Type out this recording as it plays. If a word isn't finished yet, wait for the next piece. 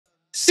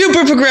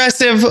Super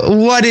Progressive,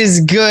 what is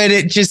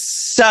good?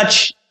 Just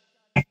such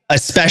a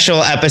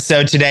special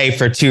episode today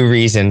for two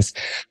reasons.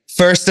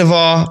 First of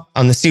all,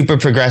 on the Super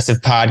Progressive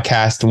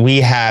podcast,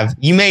 we have,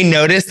 you may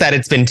notice that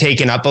it's been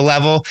taken up a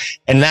level,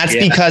 and that's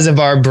because of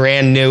our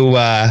brand new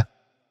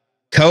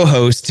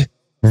co-host,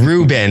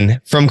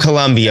 Ruben from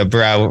Colombia,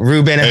 bro.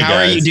 Ruben, hey how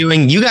guys. are you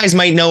doing? You guys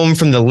might know him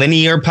from the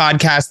Linear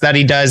podcast that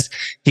he does.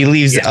 He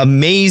leaves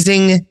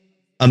amazing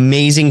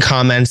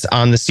comments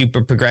on the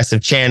Super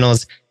Progressive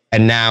channels,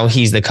 and now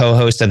he's the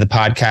co-host of the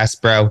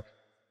podcast, bro.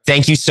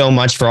 Thank you so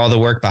much for all the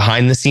work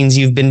behind the scenes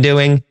you've been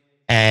doing,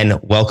 and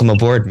welcome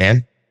aboard,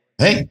 man.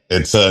 Hey,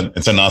 it's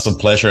an awesome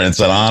pleasure. And it's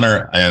an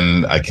honor,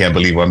 and I can't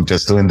believe I'm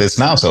just doing this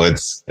now. So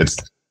it's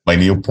my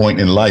new point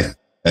in life.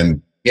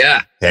 And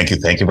thank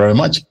you very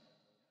much.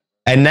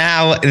 And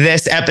now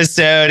this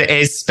episode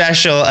is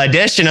special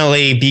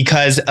additionally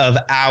because of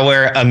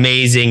our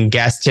amazing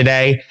guest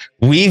today.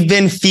 We've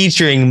been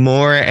featuring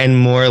more and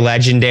more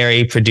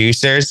legendary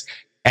producers.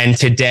 And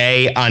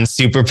today on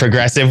Super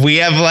Progressive, we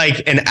have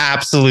like an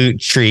absolute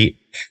treat.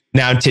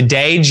 Now,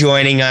 today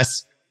joining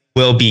us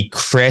will be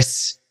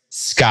Chris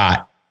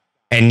Scott.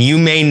 And you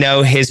may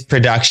know his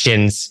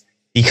productions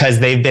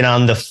because they've been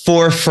on the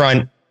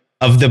forefront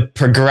of the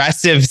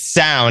progressive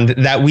sound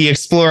that we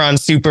explore on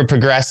Super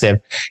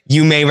Progressive.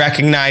 You may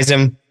recognize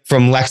him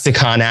from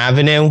Lexicon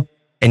Avenue,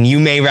 and you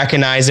may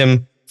recognize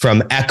him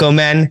from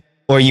Echomen,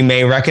 or you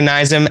may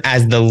recognize him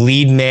as the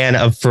lead man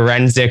of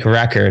Forensic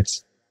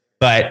Records.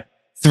 But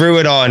through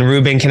it all, and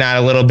Ruben can add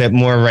a little bit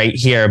more right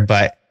here,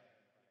 but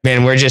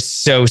man, we're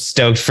just so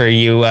stoked for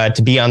you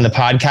to be on the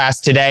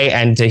podcast today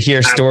and to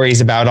hear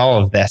stories about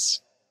all of this.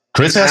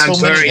 Chris has so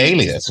many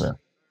aliases.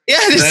 Yeah,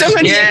 there's so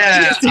many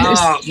aliases.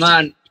 Oh,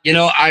 man. You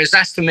know, I was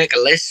asked to make a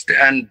list,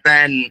 and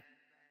then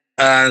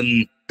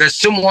there's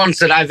some ones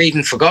that I've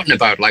even forgotten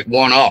about, like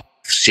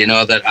one-offs, you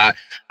know, that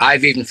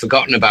I've even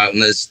forgotten about.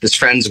 And there's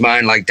friends of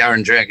mine like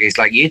Darren Drake. He's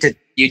like, you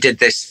did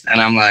this.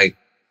 And I'm like,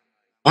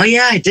 oh,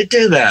 yeah, I did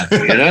do that,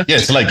 you know? Yeah,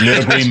 it's like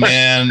Little Green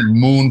Man,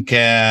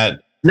 Mooncat.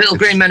 Little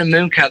Green Man and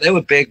Mooncat, they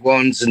were big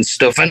ones and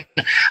stuff. And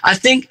I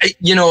think,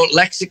 you know,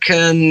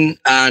 Lexicon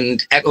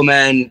and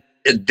Echomen,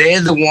 they're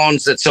the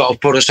ones that sort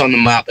of put us on the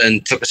map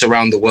and took us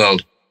around the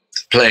world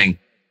playing.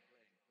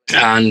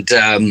 And,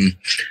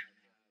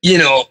 you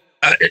know,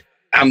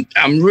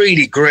 I'm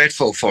really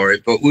grateful for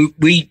it. But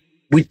we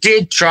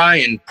did try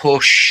and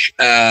push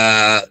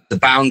the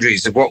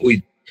boundaries of what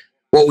we'd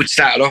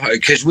started off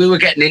with, because we were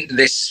getting into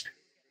this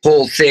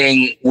whole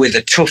thing with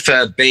a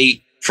tougher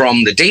beat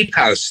from the deep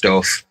house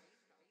stuff.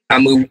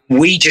 And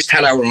we just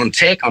had our own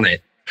take on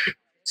it.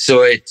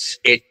 So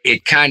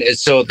it kind of,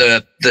 so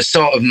the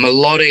sort of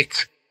melodic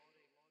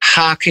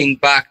harking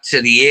back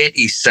to the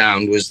 80s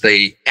sound was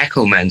the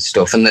Echomen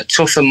stuff, and the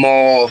tougher,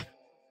 more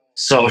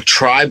sort of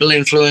tribal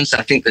influence,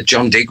 I think that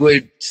John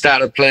Digweed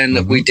started playing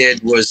that we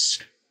did was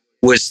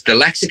the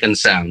Lexicon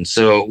sound.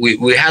 So we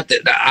had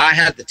I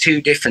had the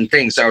two different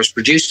things. I was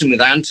producing with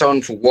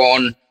Anton for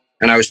one,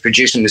 and I was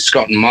producing with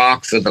Scott and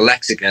Mark for the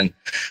Lexicon.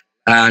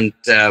 And,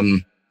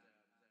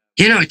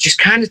 you know, it just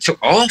kind of took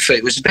off.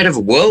 It was a bit of a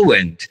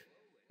whirlwind,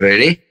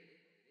 really.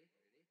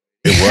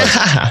 It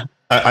was.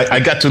 I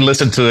got to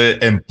listen to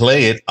it and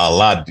play it a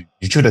lot.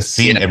 You should have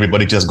seen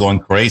everybody just going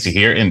crazy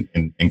here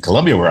in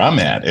Colombia where I'm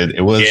at.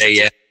 It was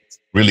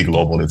really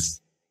global.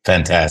 It's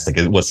fantastic.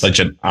 It was such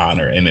an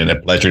honor and a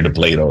pleasure to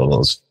play all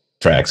those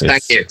tracks.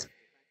 Thank you.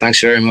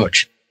 Thanks very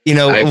much. You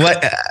know,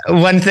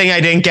 one thing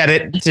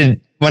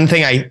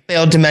I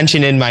failed to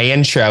mention in my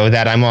intro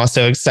that I'm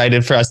also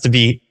excited for us to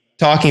be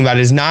talking about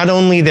is not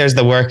only there's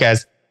the work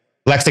as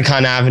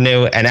Lexicon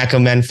Avenue and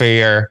Echomen for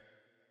your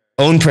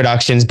own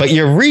productions, but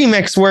your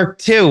remix work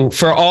too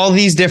for all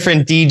these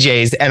different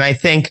DJs. And I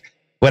think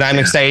what I'm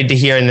excited to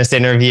hear in this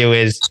interview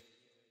is,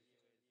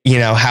 you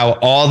know, how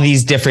all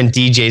these different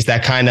DJs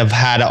that kind of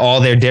had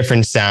all their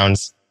different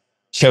sounds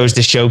chose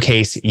to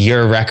showcase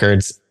your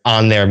records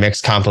on their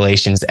mixed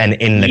compilations and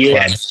in the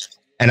club.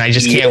 And I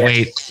just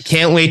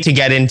can't wait to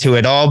get into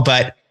it all.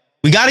 But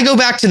we got to go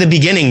back to the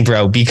beginning,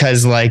 bro,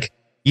 because like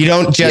you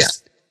don't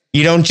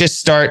just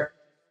start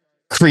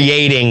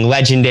creating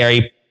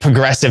legendary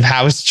progressive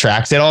house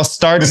tracks. It all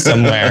starts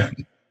somewhere.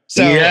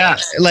 So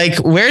like,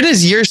 where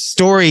does your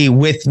story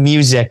with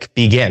music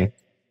begin?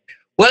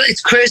 Well,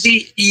 it's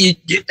crazy. You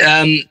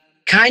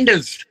kind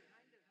of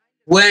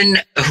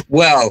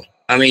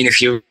I mean,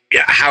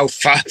 how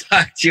far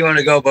back do you want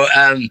to go? But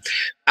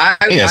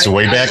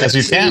way back as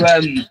you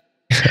can.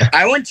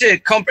 I went to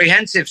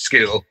comprehensive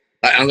school.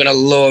 I'm going to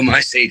lower my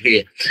seat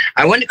here.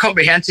 I went to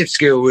comprehensive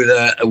school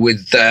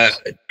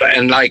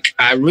and like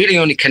I really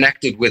only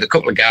connected with a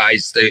couple of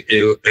guys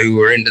who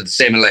were into the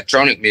same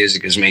electronic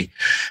music as me.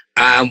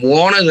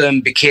 One of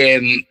them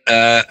became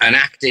an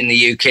act in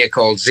the UK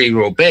called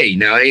Zero B.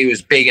 Now he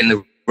was big in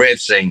the rave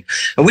scene,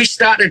 and we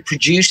started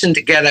producing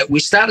together.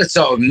 We started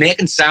sort of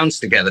making sounds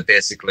together,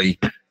 basically.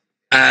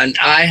 And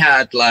I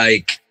had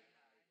like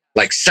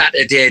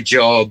Saturday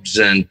jobs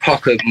and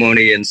pocket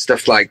money and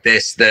stuff like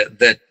this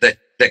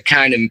that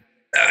kind of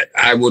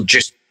I would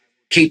just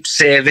keep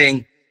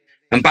saving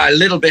and buy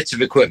little bits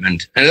of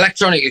equipment. And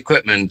electronic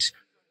equipment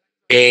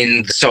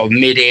in the sort of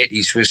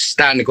mid-'80s was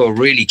starting to go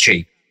really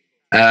cheap.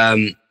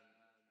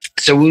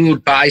 So we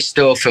would buy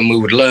stuff and we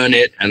would learn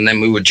it, and then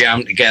we would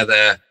jam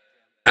together.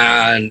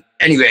 And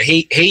anyway,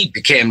 he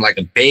became like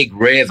a big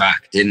rave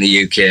act in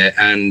the UK,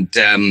 and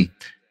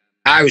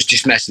I was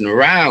just messing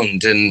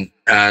around, and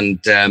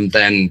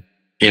then,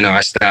 you know,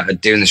 I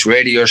started doing this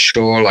radio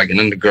show, like an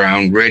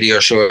underground radio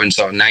show in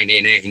sort of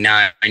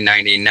 1989,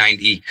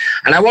 1990,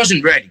 and I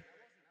wasn't ready.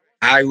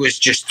 I was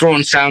just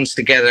throwing sounds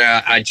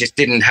together. I just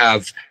didn't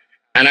have,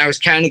 and I was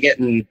kind of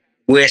getting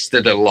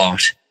wasted a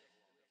lot.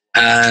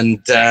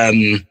 And,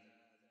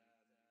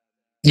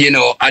 you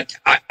know, I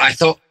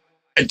thought,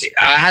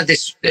 I had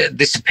this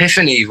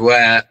epiphany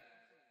where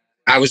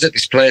I was at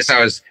this place.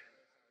 I was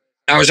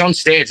on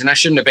stage, and I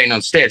shouldn't have been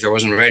on stage. I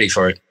wasn't ready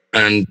for it.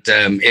 And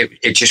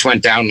it just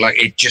went down, like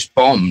it just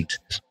bombed.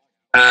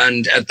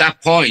 And at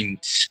that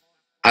point,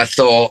 I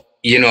thought,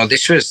 you know,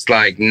 this was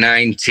like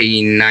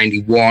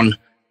 1991.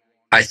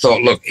 I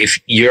thought, look, if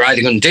you're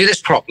either going to do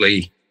this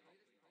properly,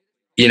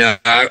 you know,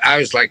 I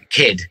was like a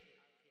kid.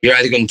 You're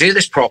either going to do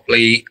this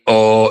properly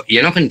or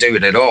you're not going to do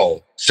it at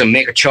all. So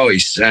make a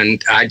choice.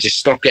 And I just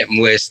stopped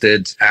getting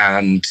wasted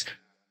and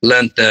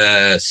learned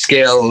the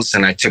skills,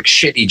 and I took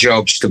shitty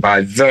jobs to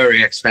buy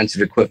very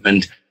expensive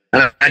equipment.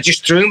 And I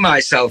just threw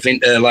myself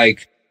into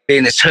like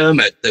being this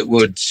hermit that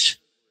would,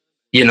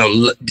 you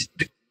know,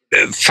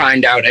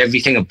 find out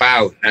everything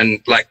about.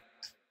 And like,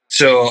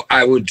 so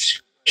I would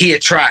hear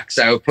tracks.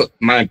 I would put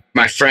my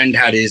friend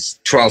had his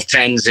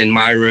 1210s in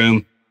my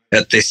room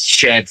at this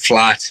shared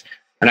flat.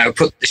 And I would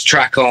put this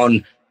track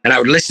on, and I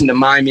would listen to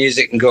my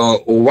music and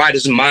go, well, why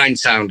doesn't mine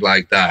sound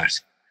like that?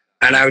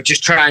 And I would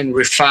just try and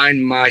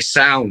refine my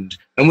sound.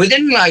 And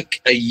within like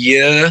a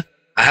year,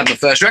 I had my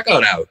first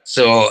record out.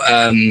 So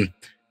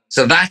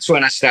that's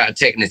when I started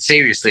taking it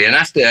seriously. And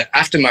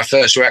after my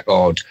first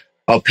record,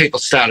 people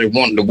started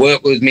wanting to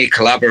work with me,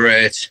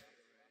 collaborate.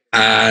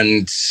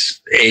 And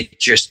it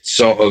just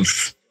sort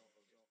of,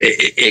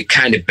 it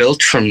kind of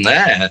built from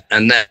there.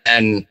 And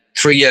then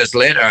 3 years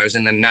later, I was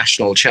in the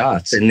national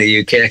charts in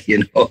the UK,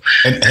 you know.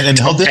 And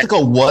how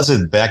difficult was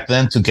it back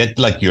then to get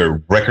like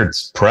your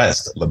records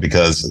pressed?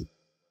 Because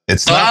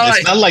it's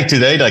not like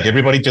today, like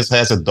everybody just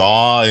has a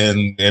DAW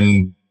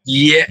and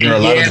you know, a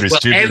lot of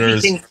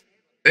distributors.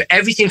 Well,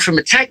 everything from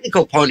a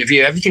technical point of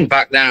view, everything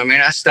back then, I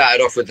mean, I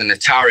started off with an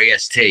Atari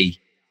ST.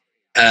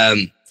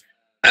 And,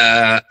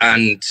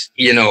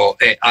 you know,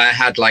 I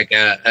had like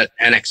an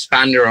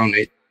expander on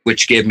it,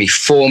 which gave me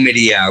 4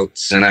 MIDI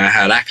outs, and I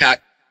had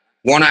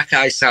one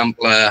Akai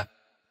sampler,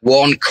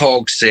 one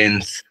Cog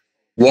synth,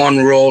 one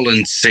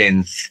Roland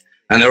synth,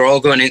 and they're all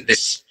going into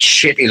this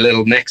shitty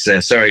little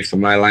mixer. Sorry for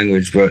my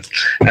language, but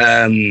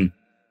and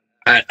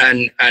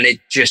it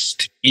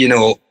just, you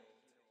know,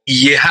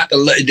 you had to.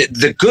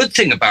 The good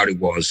thing about it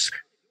was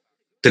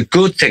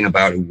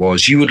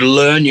you would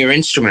learn your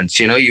instruments.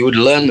 You know, you would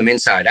learn them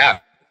inside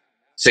out.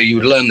 So you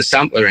would learn the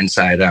sampler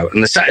inside out,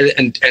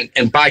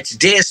 and by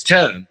today's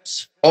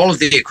terms, all of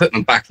the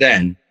equipment back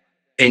then,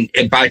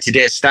 by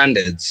today's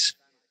standards,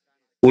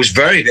 was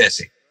very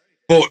basic,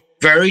 but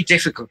very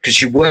difficult because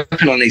you're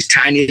working on these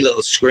tiny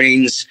little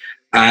screens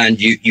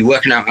and you're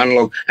working out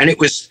analog, and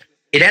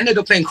it ended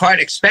up being quite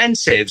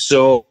expensive.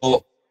 So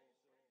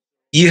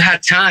you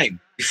had time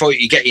before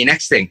you get your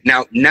next thing.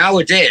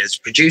 Nowadays,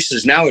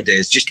 producers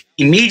just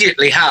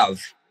immediately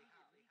have,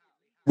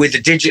 with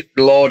the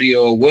digital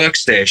audio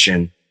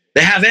workstation,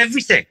 they have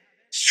everything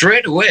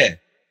straight away.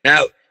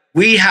 Now,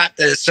 we had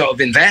to sort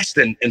of invest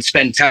and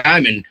spend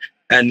time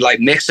and like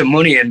make some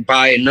money and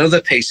buy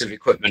another piece of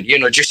equipment, you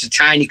know, just a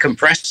tiny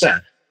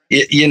compressor,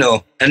 you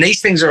know, and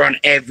these things are on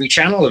every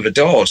channel of a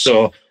DAW.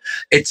 So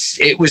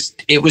it was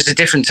a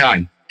different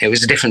time. It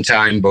was a different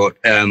time, but,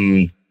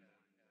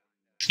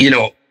 you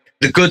know,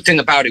 the good thing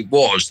about it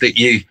was that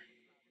you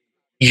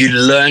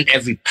learned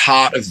every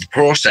part of the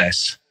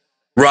process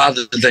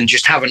rather than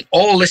just having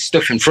all this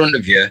stuff in front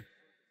of you.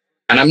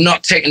 And I'm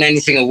not taking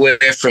anything away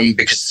from,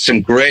 because there's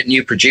some great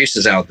new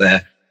producers out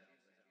there,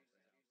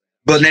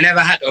 but they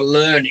never had to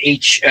learn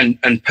each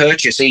and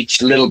purchase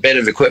each little bit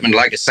of equipment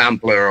like a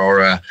sampler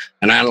or an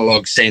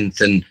analog synth.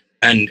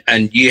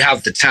 And you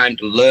have the time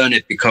to learn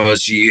it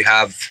because you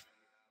have,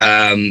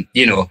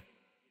 you know,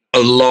 a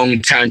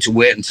long time to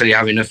wait until you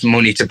have enough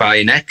money to buy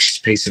your next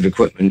piece of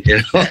equipment,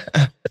 you know.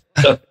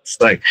 So it's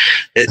like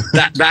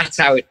that's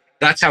how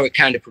it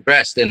kind of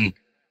progressed. And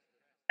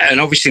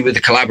obviously with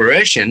the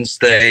collaborations,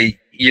 they,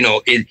 you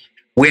know,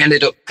 we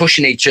ended up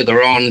pushing each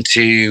other on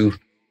to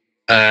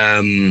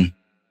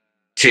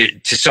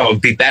sort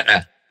of be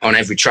better on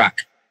every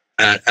track,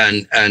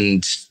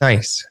 and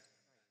nice,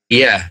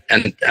 yeah,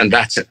 and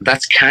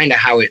that's kind of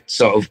how it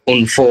sort of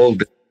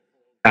unfolded.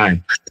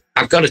 Time.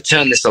 I've got to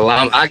turn this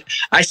alarm. I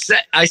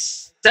set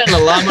an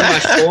alarm on my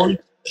phone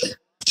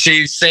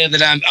to say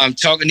that I'm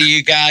talking to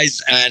you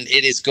guys, and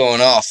it is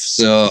going off.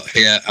 So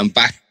yeah, I'm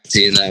back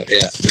to you now.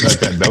 Yeah,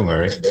 okay, don't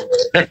worry.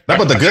 No,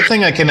 but the good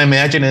thing I can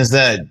imagine is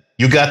that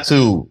you got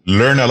to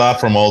learn a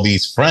lot from all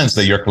these friends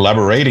that you're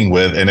collaborating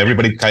with, and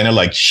everybody kind of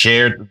like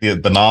shared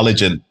the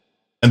knowledge and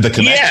the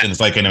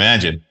connections, I can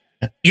imagine.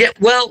 Yeah,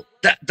 well,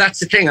 that's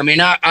the thing. I mean,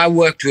 I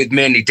worked with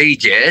mainly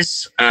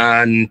DJs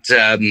and,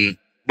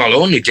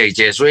 only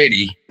DJs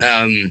really,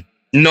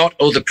 not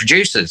other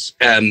producers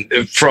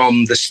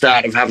from the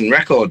start of having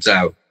records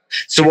out.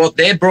 So what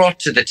they brought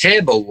to the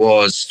table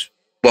was,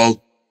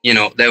 well, you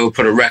know, they would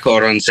put a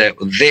record on and say,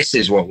 well, this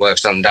is what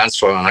works on the dance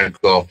floor. And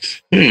I'd go,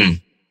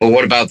 well,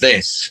 what about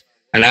this?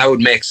 And I would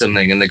make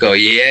something and they go,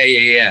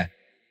 yeah.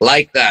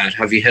 Like that.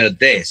 Have you heard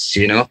this?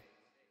 You know?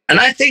 And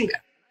I think,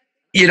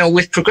 you know,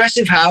 with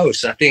progressive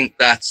house, I think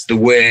that's the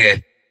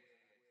way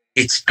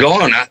it's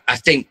gone. I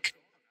think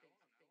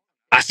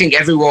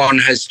everyone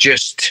has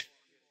just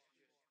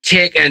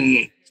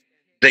taken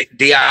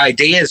the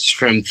ideas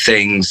from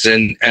things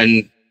and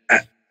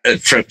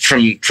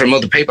from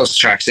other people's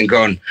tracks and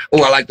gone,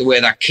 oh, I like the way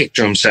that kick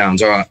drum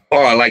sounds, or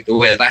oh, I like the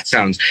way that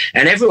sounds,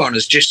 and everyone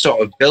has just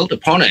sort of built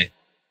upon it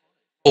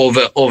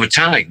over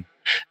time.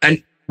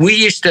 And we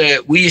used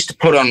to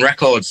put on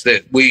records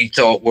that we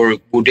thought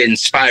would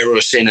inspire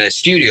us in a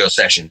studio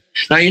session.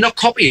 Now you're not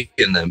copying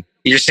them;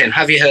 you're just saying,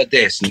 "Have you heard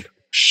this?" And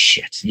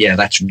shit, yeah,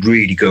 that's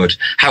really good.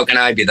 How can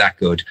I be that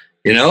good?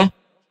 You know?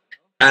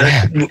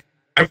 And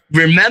I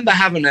remember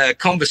having a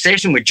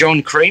conversation with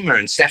John Creamer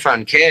and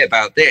Stefan K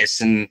about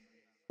this, and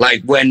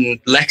like when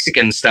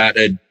Lexicon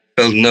started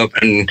building up,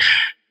 and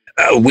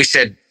we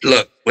said,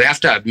 "Look, we have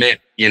to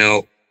admit, you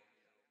know,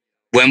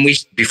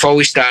 before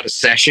we start a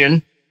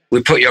session,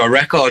 we put your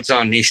records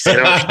on." He said,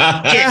 "Oh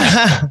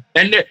shit,"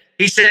 and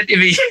he said to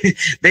me,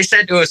 "They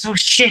said to us, oh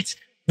shit,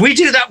 we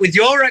do that with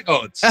your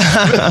records."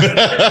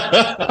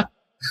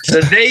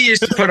 So they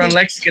used to put on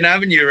Lexicon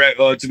Avenue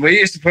records, and we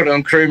used to put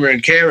on Creamer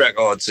and K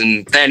records.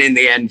 And then in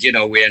the end, you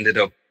know, we ended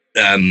up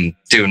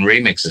doing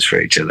remixes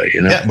for each other,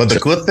 you know? Yeah, but the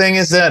good thing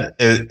is that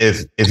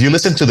if you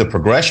listen to the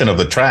progression of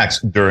the tracks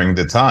during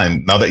the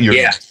time, now that you're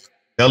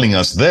telling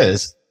us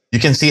this, you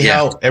can see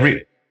how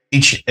every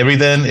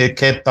then it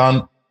kept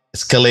on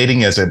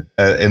escalating as in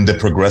the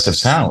progressive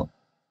sound.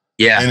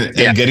 And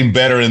getting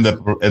better in the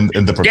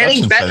production.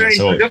 Getting better in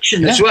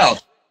production as well.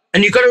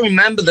 And you've got to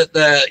remember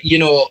that you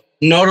know,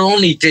 not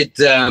only did,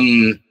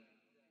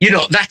 you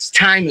know, that's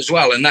time as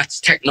well, and that's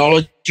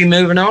technology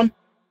moving on.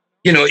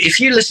 You know, if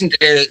you listen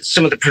to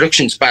some of the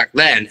productions back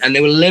then, and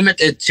they were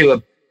limited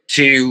to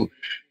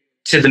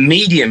the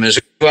medium as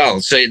well.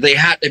 So they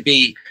had to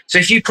be, so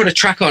if you put a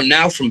track on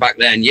now from back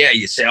then,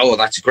 you say, oh,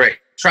 that's a great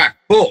track.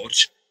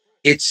 But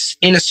it's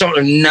in a sort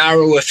of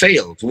narrower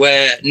field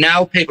where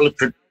now people are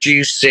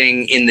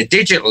producing in the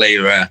digital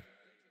era.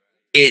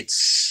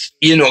 It's,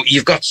 you know,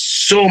 you've got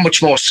so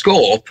much more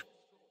scope,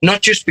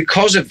 not just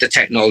because of the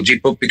technology,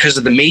 but because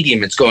of the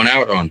medium it's going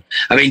out on.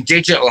 I mean,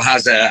 digital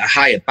has a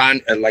higher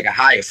band, like a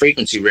higher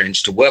frequency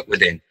range to work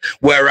within.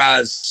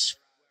 Whereas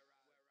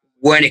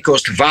when it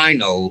goes to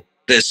vinyl,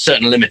 there's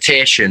certain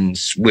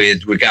limitations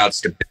with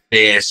regards to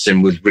bass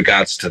and with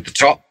regards to the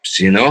tops,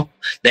 you know?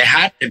 They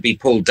had to be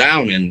pulled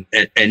down and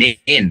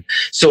in.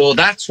 So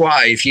that's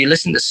why if you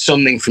listen to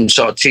something from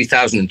sort of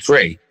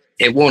 2003,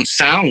 it won't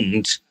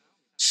sound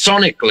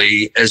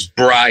sonically as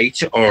bright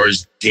or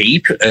as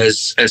deep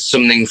as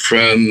something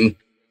from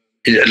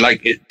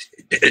like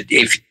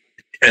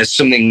as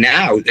something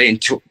now in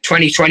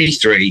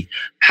 2023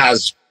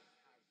 has,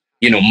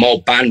 you know,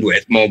 more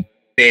bandwidth, more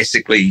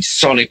basically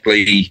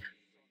sonically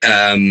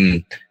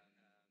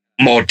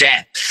more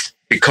depth,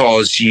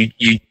 because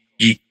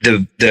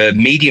the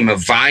medium of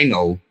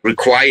vinyl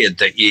required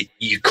that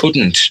you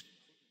couldn't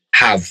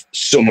have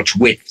so much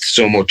width,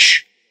 so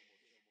much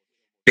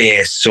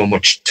bass, so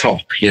much top,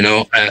 you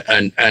know,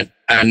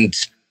 and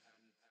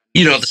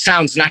you know, the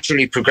sounds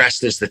naturally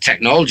progressed as the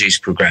technologies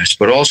progressed,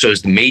 but also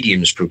as the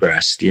mediums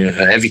progressed. You know,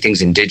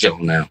 everything's in digital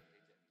now,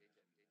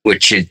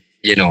 which it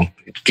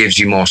gives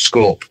you more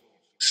scope.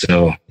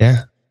 So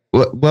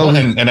well,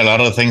 and a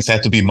lot of the things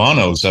have to be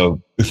mono.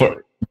 So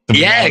before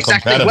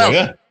exactly.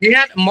 Well, you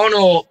had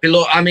mono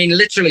below. I mean,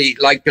 literally,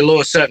 like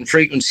below a certain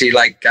frequency,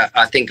 like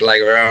I think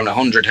like around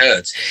 100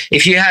 hertz.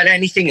 If you had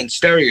anything in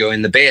stereo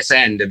in the bass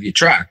end of your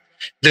track,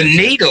 the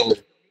needle,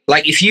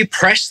 like if you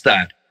press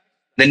that,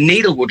 the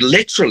needle would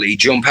literally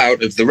jump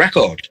out of the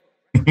record.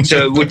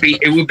 So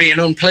it would be an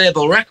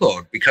unplayable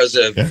record because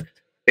of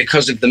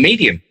the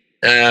medium.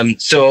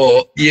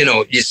 So you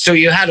know,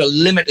 you had a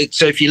limited.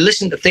 So if you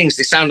listen to things,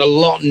 they sound a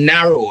lot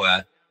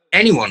narrower,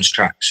 anyone's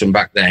tracks from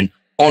back then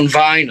on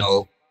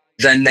vinyl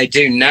than they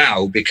do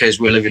now, because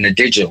we live in a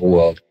digital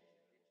world.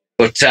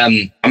 But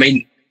I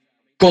mean,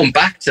 going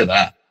back to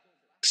that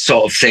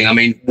sort of thing, I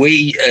mean,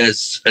 we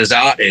as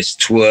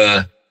artists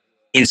were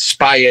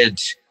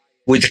inspired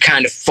with the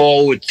kind of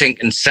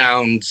forward-thinking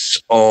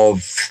sounds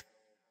of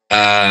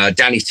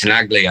Danny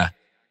Tenaglia,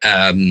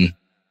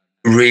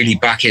 really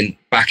back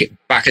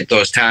at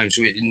those times,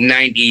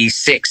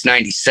 96,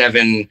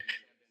 97.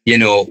 You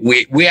know,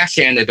 we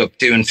actually ended up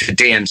doing for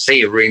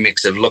DMC a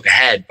remix of "Look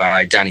Ahead"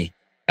 by Danny,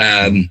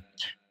 and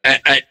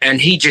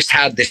he just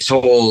had this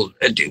whole.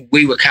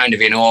 We were kind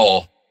of in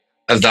awe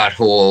of that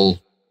whole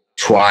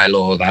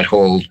Twilo,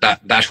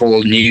 that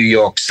whole New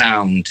York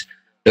sound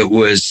that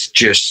was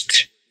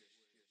just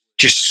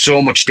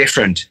so much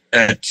different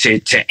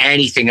to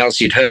anything else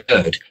you'd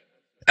heard.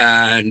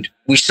 And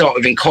we sort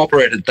of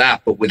incorporated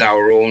that, but with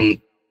our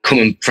own,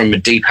 coming from a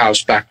deep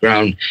house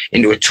background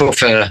into a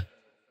tougher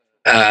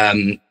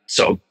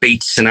sort of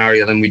beat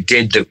scenario than we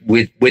did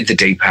with the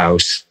deep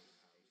house.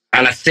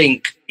 And I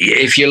think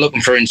if you're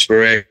looking for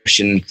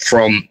inspiration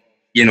from,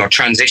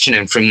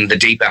 transitioning from the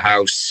deeper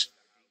house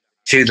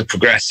to the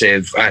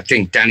progressive, I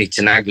think Danny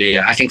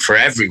Tenaglia, I think for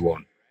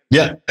everyone,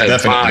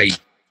 definitely.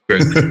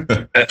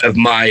 Of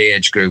my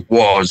age group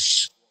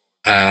was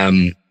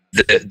the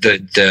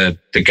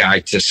guy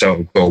to sort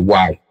of go,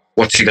 wow,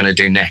 what's he going to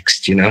do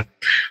next? Yeah,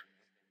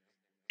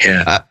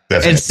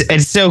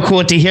 it's so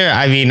cool to hear.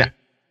 I mean,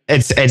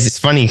 it's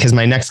funny because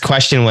my next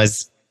question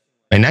was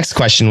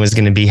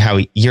going to be how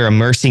you're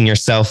immersing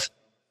yourself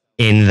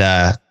in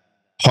the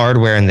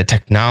hardware and the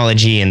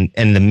technology and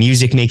the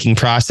music making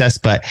process.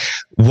 But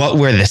what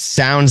were the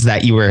sounds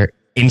that you were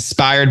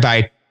inspired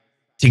by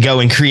to go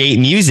and create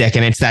music?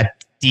 And it's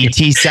that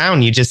DT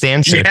sound you just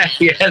answered.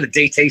 Yeah, the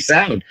DT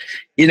sound.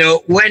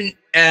 When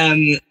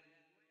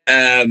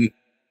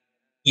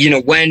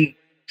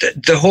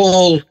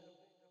the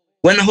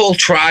whole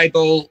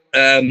tribal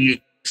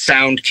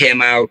sound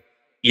came out,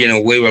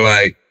 we were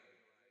like,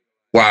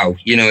 wow,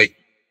 you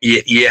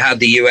had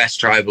the US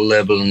tribal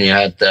label and you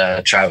had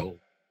the tribal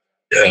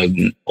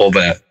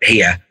over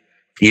here,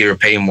 the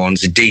European ones.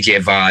 The DJ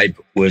Vibe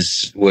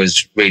was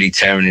really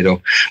tearing it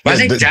up. But I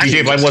think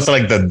DJ Vibe was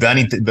like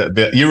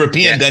the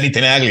European Danny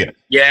Tenaglia.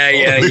 Yeah.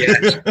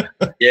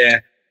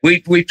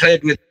 We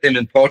played with him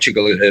in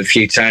Portugal a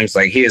few times.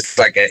 Like he was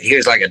like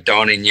a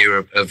don in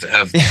Europe of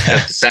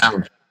the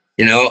sound,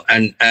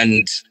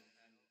 and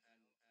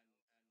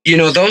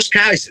those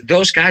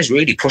guys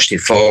really pushed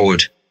it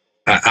forward.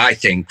 I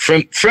think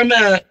from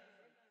the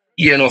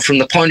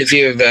point of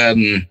view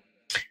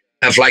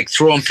of like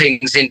throwing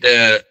things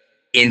into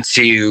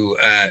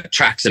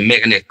tracks and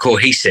making it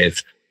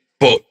cohesive,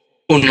 but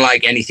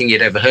unlike anything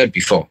you'd ever heard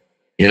before,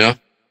 and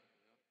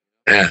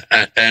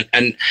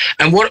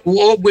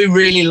what we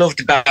really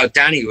loved about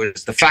Danny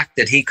was the fact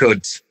that he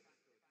could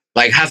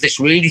like have this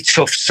really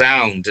tough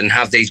sound and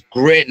have these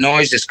great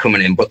noises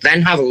coming in, but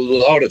then have a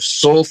lot of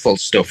soulful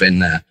stuff in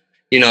there,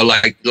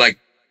 like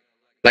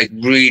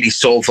really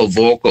soulful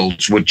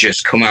vocals would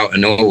just come out of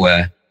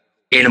nowhere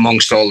in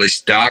amongst all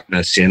this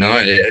darkness,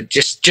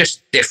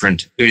 just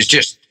different. It was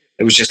just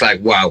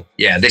like, wow,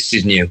 yeah, this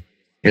is new,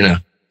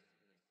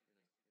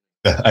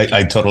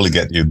 I totally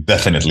get you.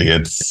 Definitely.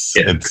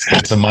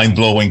 It's a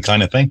mind-blowing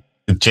kind of thing.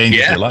 It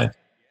changes your life.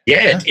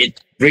 Yeah,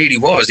 it really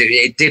was.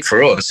 It did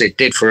for us. It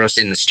did for us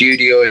in the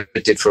studio.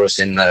 It did for us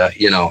in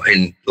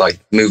in like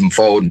moving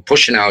forward and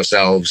pushing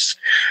ourselves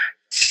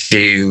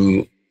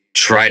to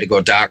try to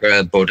go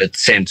darker, but at the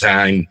same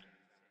time,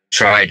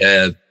 try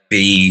to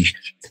be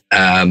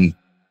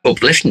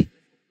uplifting.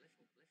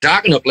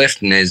 Dark and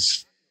uplifting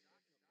is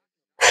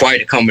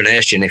quite a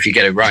combination if you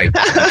get it right.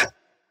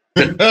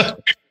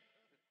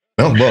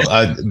 No,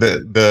 well,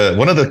 the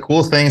one of the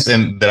cool things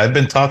that I've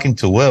been talking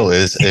to Will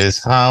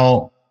is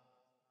how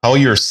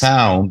your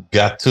sound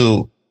got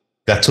to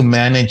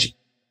manage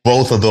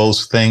both of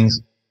those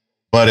things,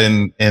 but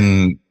in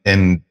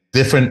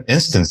different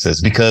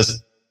instances,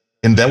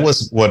 and that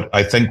was what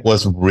I think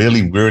was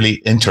really, really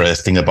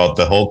interesting about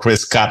the whole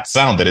Chris Scott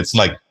sound, that it's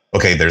like,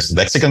 okay, there's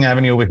Lexicon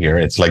Avenue over here.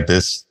 It's like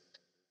this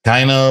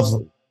kind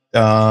of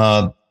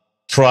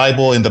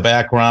tribal in the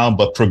background,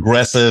 but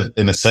progressive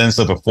in a sense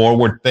of a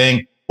forward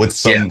thing with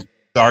some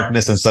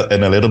darkness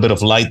and a little bit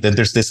of light. Then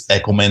there's this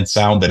Echomen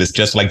sound that is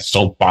just like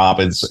soul pop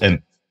and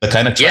the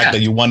kind of track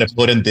that you want to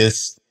put in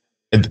this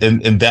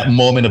in that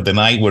moment of the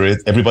night where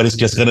everybody's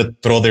just gonna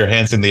throw their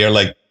hands in the air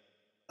like,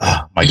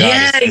 oh my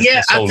God,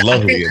 it's so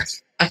lovely.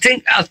 I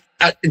think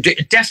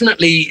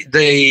definitely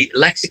the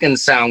Lexicon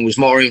sound was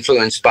more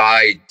influenced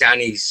by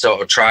Danny's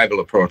sort of tribal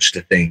approach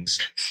to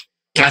things.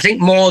 I think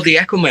more the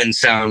Echomen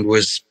sound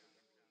was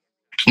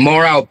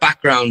more our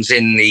backgrounds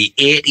in the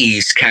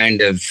 80s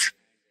kind of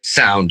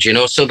sound,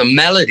 so the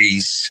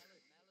melodies,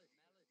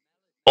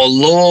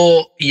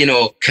 although,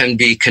 can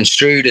be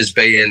construed as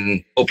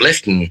being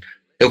uplifting,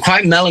 they were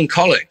quite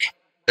melancholic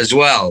as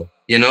well.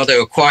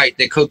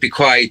 They could be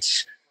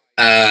quite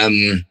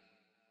dark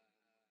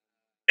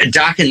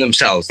in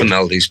themselves, the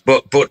melodies,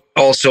 but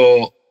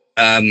also,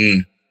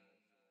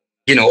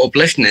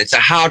 uplifting. It's a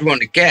hard one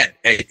to get.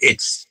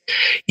 It's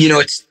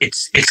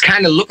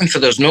kind of looking for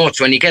those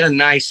notes. When you get a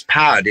nice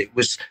pad,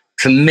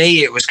 for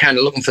me, it was kind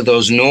of looking for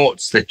those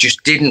notes that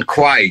just didn't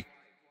quite,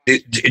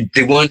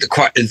 they weren't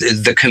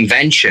the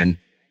convention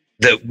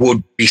that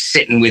would be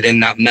sitting within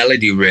that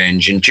melody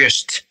range, and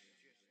just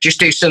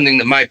do something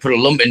that might put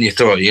a lump in your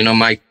throat,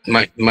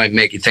 might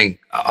make you think,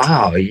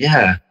 oh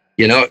yeah,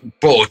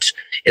 but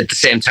at the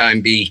same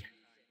time be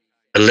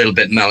a little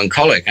bit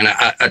melancholic. And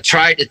I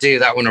tried to do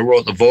that when I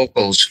wrote the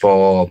vocals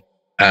for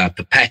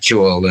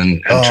Perpetual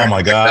and oh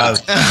my God,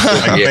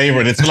 my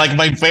favorite. It's like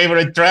my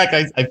favorite track.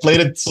 I played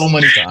it so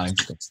many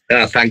times.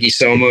 Thank you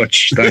so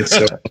much. Thanks.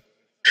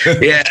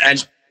 Yeah,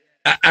 and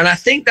I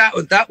think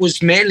that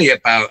was mainly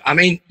about. I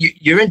mean,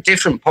 you're in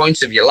different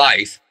points of your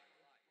life,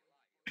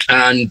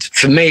 and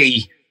for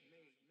me,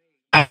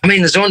 I mean,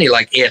 there's only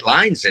like 8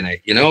 lines in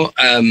it,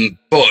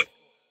 but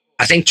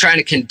I think trying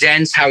to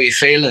condense how you're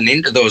feeling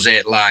into those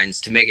 8 lines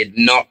to make it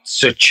not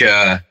such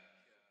a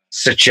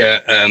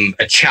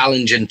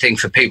challenging thing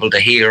for people to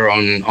hear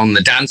on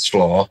the dance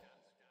floor.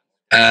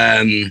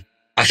 I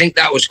think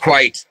that was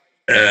quite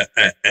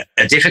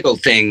a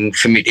difficult thing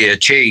for me to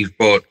achieve,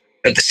 but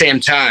at the same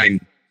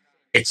time,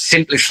 it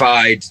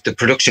simplified the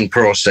production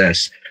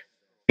process.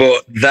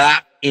 But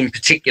that in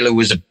particular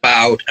was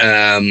about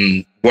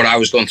what I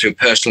was going through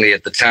personally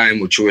at the time,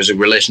 which was a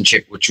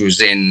relationship which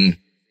was in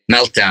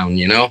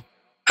meltdown,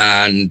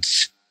 and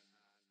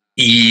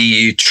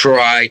you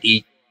try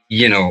to,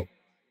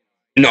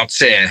 not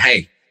say,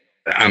 hey,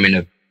 I'm in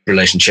a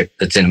relationship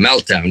that's in a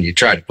meltdown. You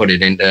try to put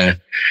it into,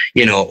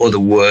 other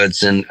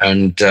words and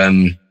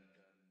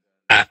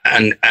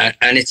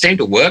it seemed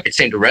to work. It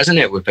seemed to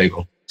resonate with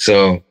people.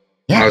 So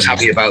I was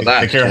happy about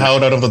that. Take your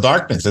heart out of the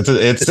darkness.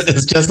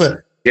 It's just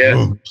a,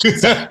 yeah.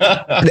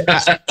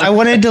 I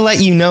wanted to let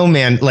you know,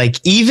 man, like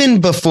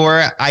even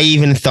before I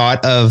even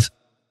thought of,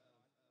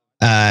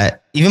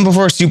 even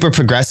before Super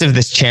Progressive,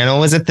 this channel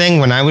was a thing.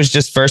 When I was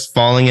just first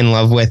falling in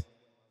love with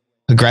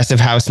progressive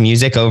house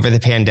music over the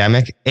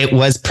pandemic, it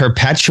was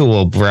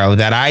Perpetual, bro,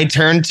 that I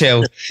turned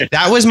to.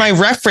 That was my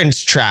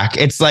reference track.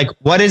 It's like,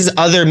 what is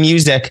other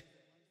music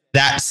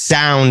that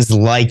sounds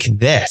like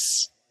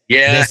this?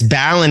 Yeah. This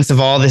balance of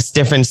all this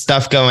different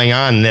stuff going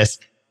on. It's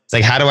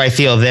like, how do I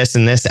feel this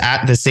and this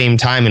at the same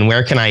time? And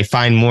where can I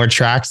find more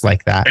tracks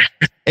like that?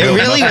 It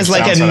really was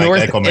like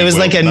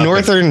a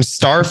northern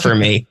star for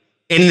me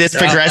in this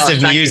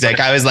progressive music.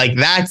 I was like,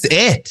 that's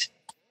it.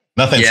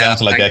 Nothing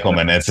sounds like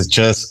Echomen. It's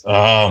just,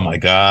 oh my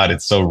God,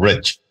 it's so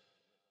rich.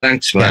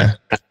 Thanks, man.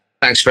 Yeah.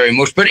 Thanks very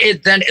much. But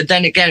then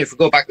again, if we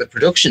go back to the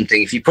production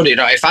thing, if you put it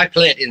on, if I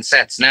play it in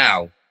sets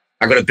now,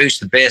 I've got to boost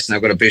the bass and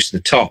I've got to boost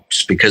the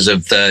tops because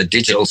of the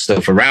digital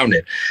stuff around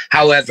it.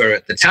 However,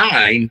 at the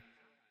time,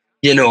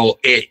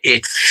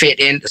 it fit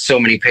into so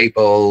many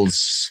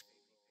people's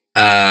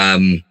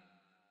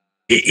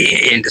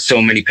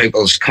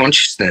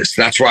consciousness.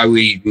 That's why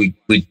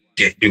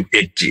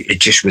it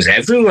just was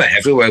everywhere.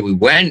 Everywhere we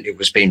went, it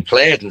was being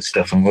played and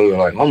stuff, and we were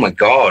like, oh my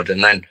God.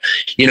 And then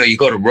you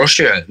go to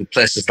Russia and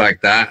places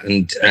like that,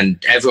 and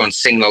everyone's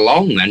singing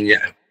along, and you're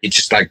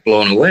just like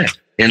blown away.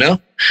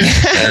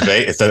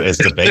 It's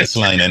the bass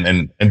line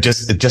and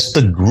just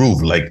the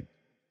groove. Like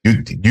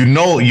you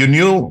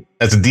knew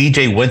as a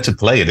DJ when to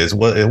play it. It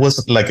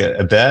was like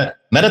that,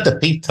 not at the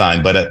peak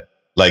time, but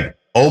like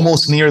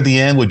almost near the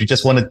end, where you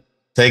just want to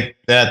take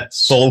that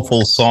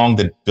soulful song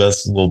that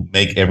just will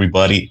make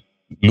everybody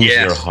lose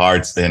their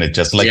hearts. Then it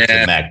just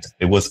connect.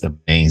 It was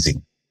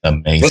amazing.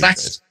 Well,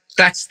 that's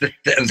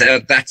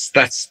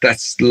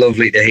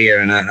lovely to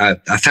hear, and I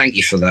thank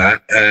you for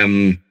that.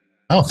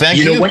 Oh, thank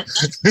you. Well,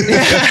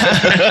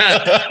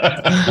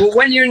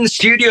 when you're in the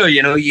studio,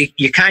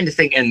 you're kind of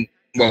thinking,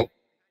 well,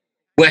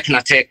 where can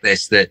I take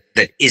this that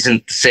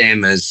isn't the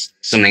same as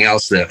something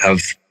else that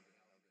I've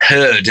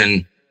heard,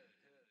 and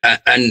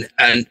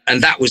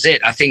that was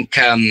it. I think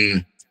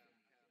the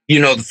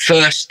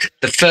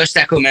first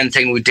Echomen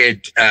thing we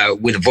did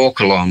with a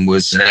vocal on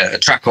was a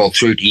track called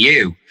Through to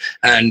You,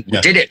 and we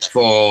did it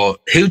for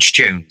Hooch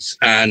Tunes,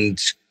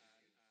 and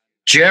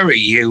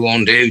Jerry, who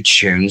owned Hooch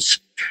Tunes,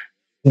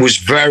 was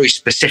very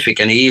specific,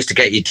 and he used to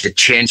get you to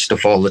change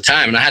stuff all the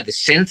time. And I had the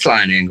synth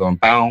line in going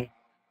bow,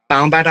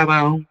 bow, ba da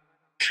bow,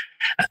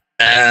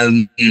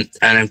 and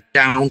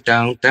down,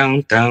 down,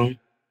 down, down.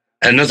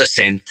 Another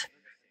synth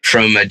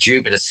from a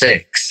Jupiter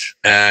 6,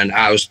 and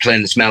I was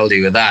playing this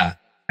melody with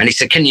that. And he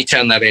said, "Can you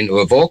turn that into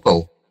a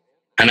vocal?"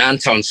 And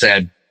Anton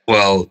said,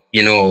 "Well,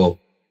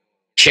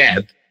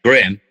 Cheb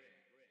Grimm,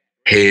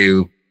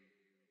 who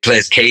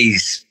plays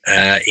keys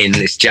in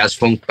this jazz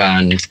funk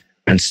band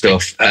and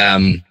stuff,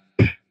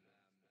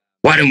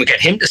 why don't we get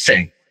him to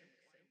sing?"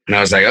 And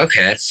I was like,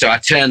 okay. So I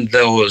turned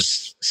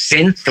those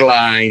synth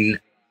line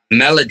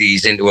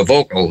melodies into a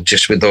vocal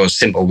just with those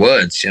simple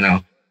words,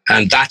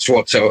 and that's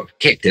what sort of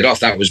kicked it off.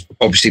 That was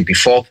obviously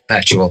before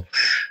Perpetual.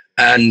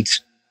 And,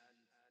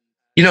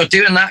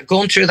 doing that,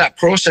 going through that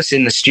process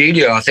in the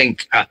studio, I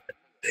think,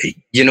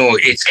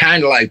 it's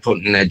kind of like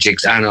putting a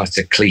jigsaw. I know it's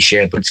a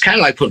cliche, but it's kind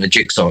of like putting a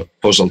jigsaw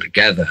puzzle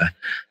together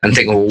and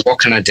thinking, well, what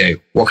can I do?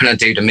 What can I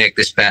do to make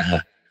this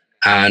better?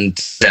 And,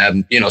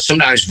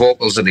 sometimes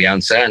vocals are the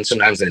answer and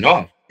sometimes they're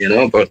not,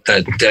 but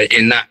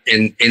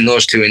in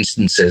those two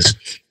instances,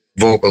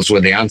 vocals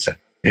were the answer.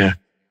 Yeah.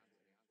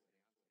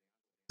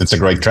 It's a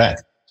great track.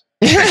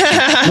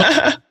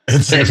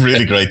 It's a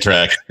really great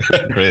track,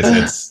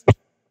 Chris.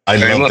 I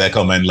love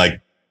Echomen,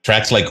 like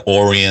tracks like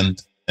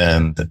Orient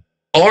and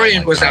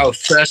Orient was our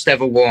first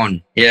ever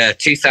one. Yeah,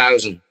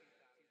 2000.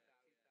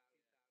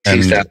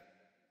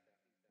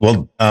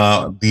 Well,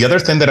 the other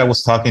thing that I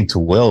was talking to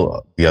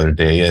Will the other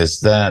day is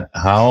that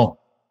how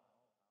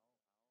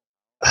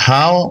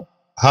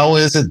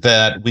is it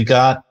that we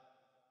got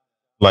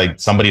like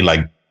somebody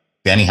like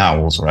Danny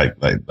Howells, right?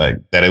 Like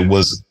that it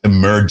was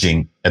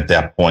emerging at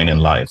that point in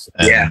life.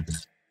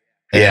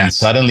 And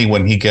suddenly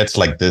when he gets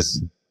like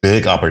this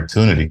big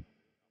opportunity,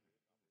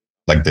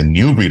 like the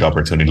new breed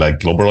opportunity, like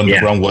Global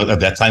Underground was at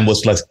that time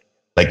was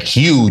like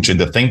huge. And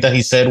the thing that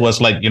he said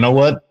was like, you know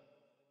what?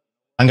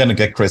 I'm going to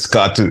get Chris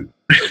Scott to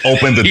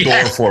open the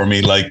door for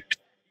me. Like,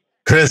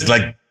 Chris,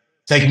 like,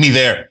 take me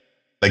there.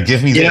 Like,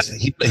 give me this.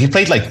 He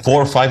played like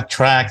 4 or 5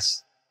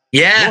 tracks.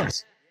 Yeah.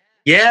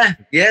 Yeah.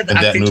 And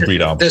that new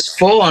breed album. There's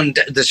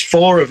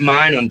 4 of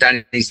mine on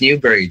Danny's New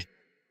Breed.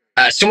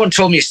 Someone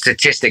told me a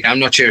statistic. I'm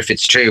not sure if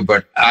it's true,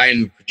 but I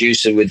am the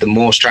producer with the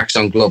most tracks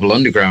on Global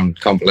Underground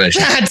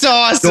compilation. That's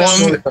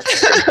awesome.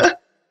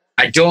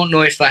 I don't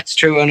know if that's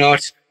true or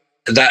not.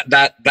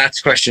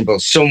 That's questionable.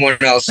 Someone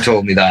else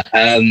told me that.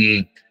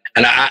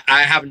 And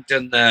I haven't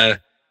done the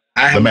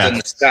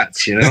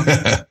stats, you know.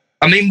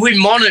 I mean, we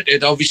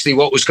monitored obviously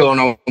what was going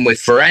on with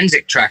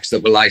forensic tracks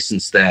that were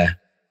licensed there.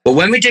 But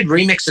when we did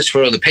remixes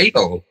for other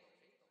people,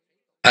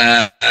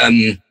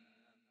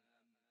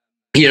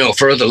 you know,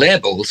 for other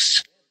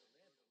labels,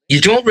 you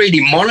don't really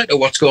monitor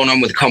what's going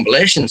on with the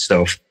compilation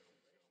stuff.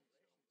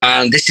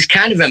 And this is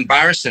kind of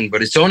embarrassing,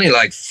 but it's only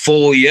like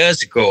 4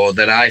 years ago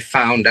that I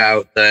found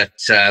out that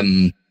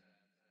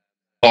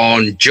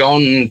on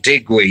John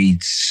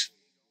Digweed's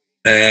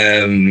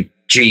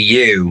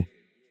GU,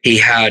 he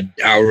had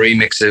our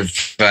remix of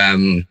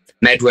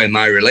Medway,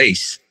 My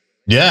Release.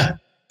 Yeah.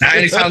 I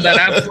only found that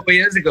out 4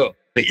 years ago.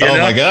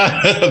 My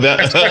God.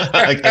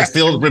 I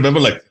still remember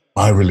like,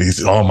 My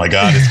Release. Oh my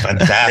God, it's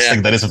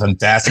fantastic. That is a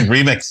fantastic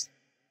remix.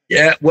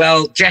 Yeah,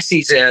 well,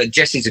 Jesse's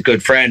a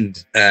good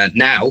friend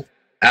now.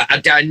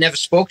 I never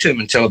spoke to him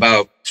until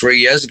about 3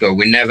 years ago.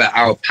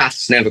 Our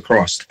paths never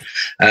crossed.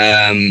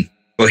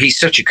 But he's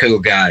such a cool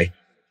guy.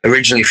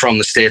 Originally from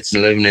the States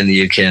and living in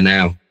the UK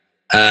now.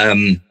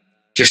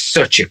 Just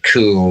such a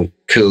cool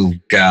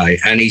guy,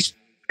 and he's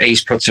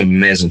put some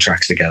amazing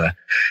tracks together.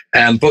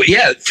 But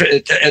yeah,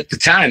 at the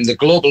time, the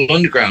Global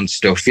Underground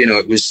stuff, you know,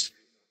 it was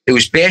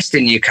based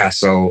in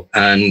Newcastle,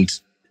 and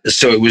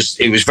so it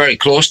was very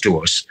close to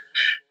us.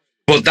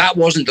 But that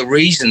wasn't the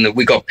reason that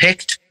we got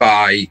picked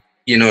by,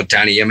 you know,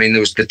 Danny. I mean,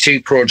 there was the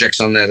 2 projects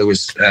on there. There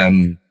was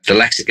the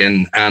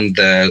Lexicon and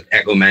the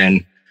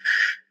Echomen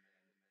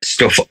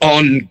stuff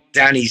on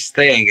Danny's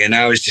thing, and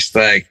I was just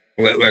like,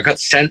 I got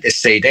sent this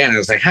CD, and I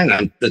was like, hang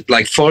on,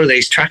 like 4 of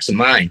these tracks are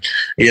mine,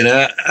 you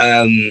know,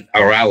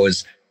 or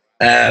ours,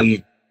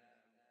 and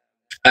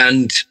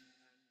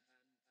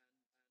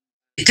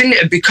it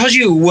didn't, because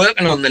you were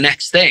working on the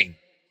next thing,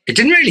 it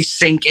didn't really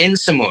sink in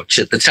so much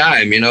at the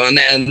time, you know, and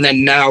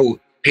then now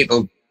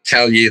people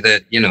tell you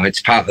that, you know,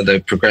 it's part of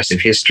the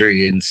progressive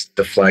history and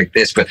stuff like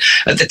this. But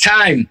at the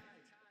time,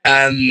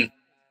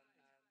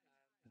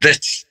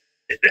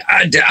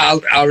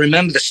 I'll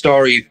remember the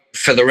story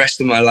for the rest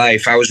of my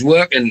life. I was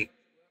working,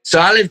 so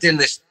I live in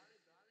this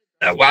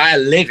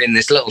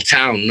little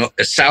town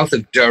south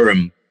of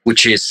Durham,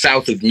 which is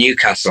south of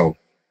Newcastle.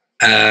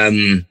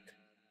 And,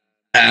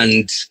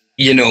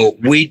 you know,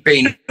 we'd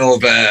been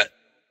over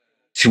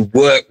to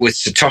work with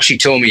Satoshi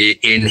Tomy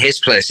in his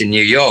place in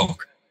New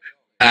York.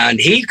 And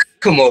he'd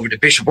come over to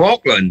Bishop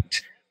Auckland,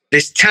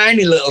 this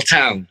tiny little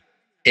town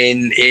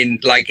in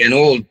like an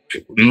old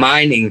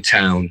mining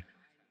town.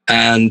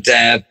 And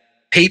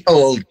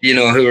people, you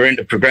know, who were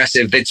into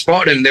progressive, they'd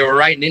spot him. They were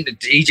writing into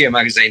DJ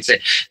magazines.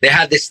 They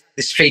had this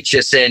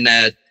feature saying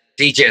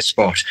DJ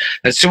spot.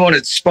 And someone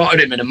had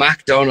spotted him in a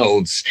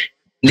McDonald's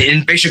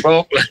in Bishop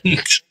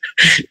Auckland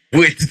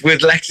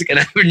with Lexicon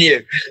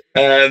Avenue.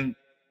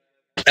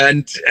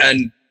 And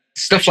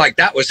stuff like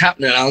that was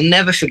happening. I'll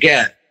never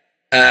forget.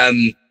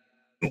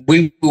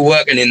 We were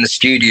working in the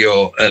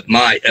studio at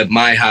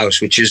my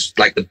house, which is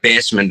like the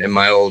basement in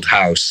my old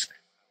house.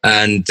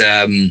 And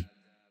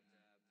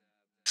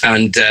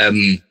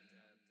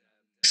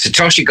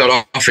Satoshi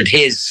got offered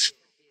his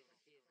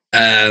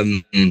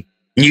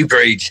New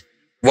Breed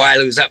while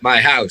he was at my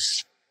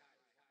house.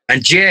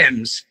 And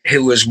James,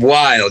 who was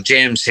wild,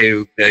 James,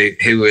 who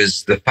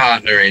was the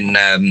partner in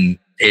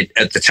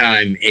at the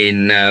time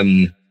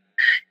in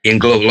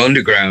Global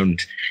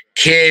Underground,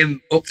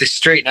 came up the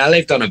street, and I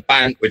lived on a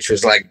bank which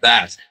was like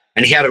that,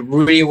 and he had a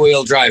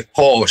rear-wheel drive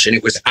Porsche, and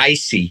it was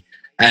icy.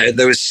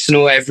 There was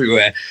snow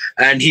everywhere,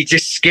 and he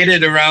just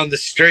skidded around the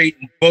street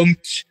and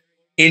bumped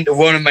into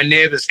one of my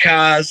neighbor's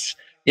cars,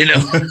 you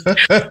know,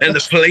 and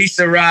the police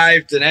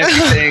arrived and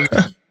everything.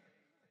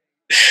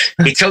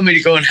 He told me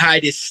to go and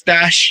hide his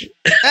stash.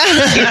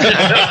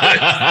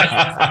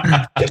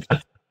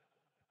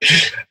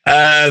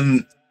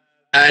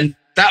 And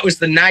that was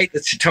the night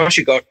that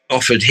Satoshi got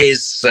offered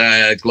his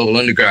Global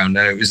Underground.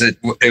 It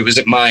was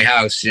at my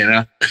house, you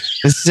know.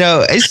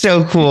 So it's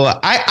so cool.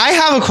 I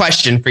have a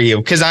question for you,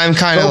 because I'm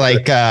kind of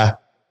like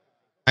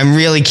I'm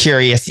really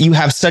curious. You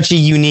have such a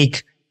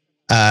unique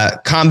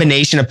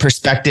combination of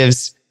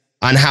perspectives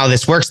on how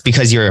this works,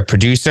 because you're a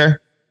producer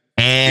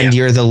and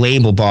you're the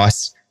label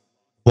boss.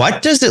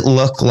 What does it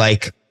look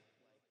like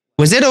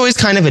Was it always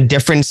kind of a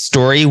different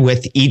story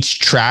with each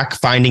track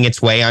finding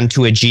its way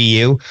onto a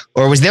GU?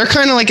 Or was there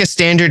kind of like a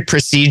standard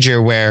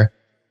procedure where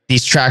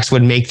these tracks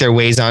would make their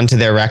ways onto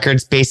their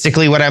records?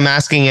 Basically, what I'm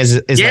asking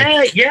is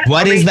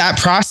what is that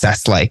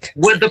process like?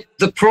 Well,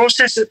 the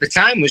process at the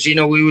time was, we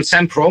would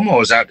send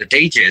promos out to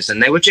DJs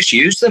and they would just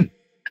use them.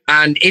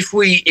 And if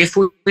we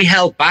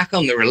held back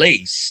on the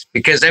release,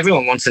 because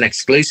everyone wants an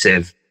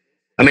exclusive.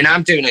 I mean,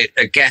 I'm doing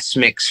a guest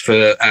mix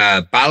for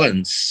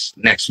Balance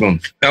next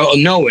month. Oh,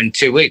 no, in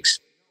 2 weeks.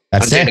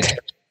 That's it.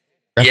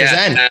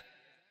 Represent.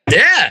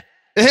 Yeah.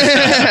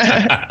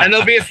 And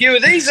there'll be a few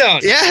of these on.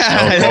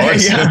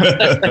 Yeah.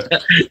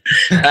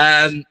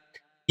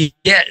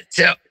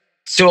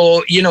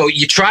 So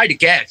you try to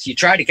get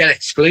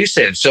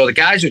exclusive. So the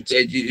guys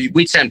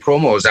we'd send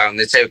promos out and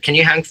they'd say, "Can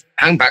you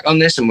hang back on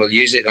this and we'll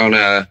use it on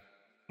a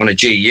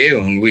GU?"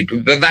 And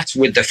but that's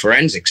with the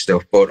forensic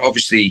stuff. But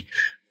obviously,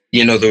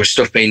 there was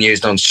stuff being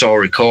used on Saw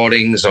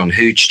recordings, on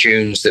Hooch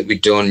tunes that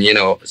we'd done.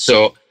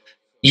 So.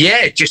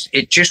 Yeah,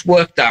 it just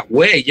worked that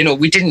way.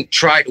 We didn't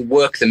try to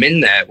work them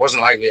in there. It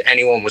wasn't like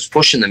anyone was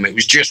pushing them. It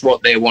was just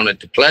what they wanted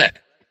to play,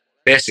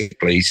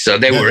 basically. So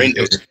they were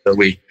into it. So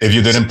if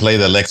you didn't play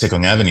the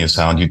Lexicon Avenue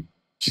sound, you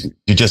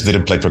just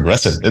didn't play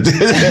progressive.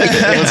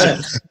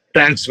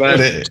 Thanks,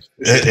 man.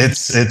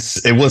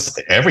 It was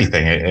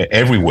everything,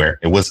 everywhere.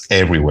 It was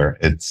everywhere.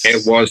 It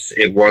was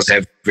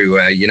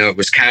everywhere. It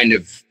was kind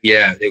of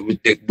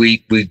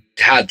we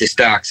had this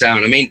dark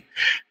sound. I mean,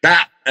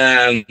 that.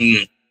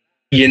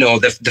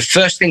 The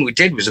first thing we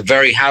did was a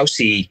very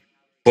housey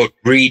but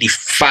really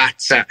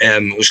fat.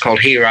 It was called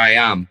Here I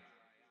Am,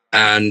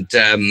 and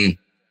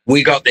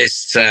we got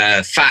this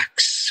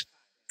fax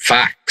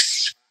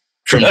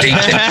from Deep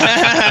Dish.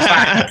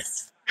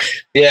 Fax.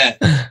 Yeah,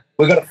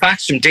 we got a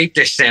fax from Deep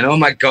Dish saying, "Oh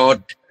my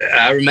God,"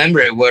 I remember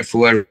it word for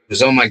word. It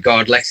was, "Oh my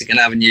God, Lexicon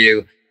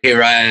Avenue,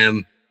 Here I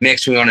Am,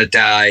 makes me want to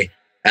die."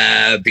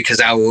 Because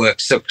our work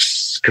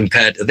sucks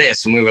compared to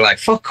this. And we were like,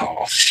 fuck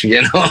off,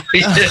 I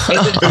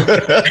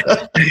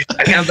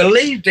can't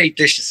believe Deep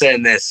Dish is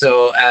saying this.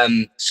 So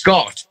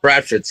Scott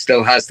Bradford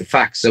still has the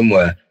fax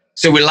somewhere.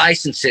 So we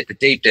licensed it to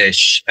Deep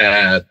Dish,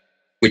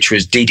 which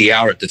was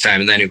DDR at the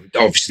time. And then it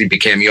obviously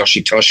became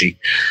Yoshitoshi.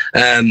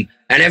 And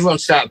everyone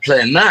started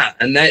playing that.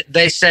 And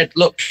they said,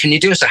 look, can you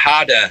do us a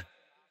harder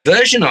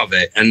version of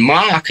it? And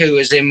Mark, who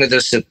was in with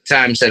us at the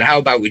time, said, how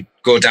about we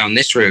go down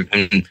this route?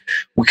 And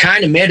we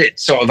kind of made it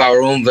sort of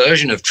our own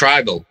version of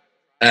Tribal,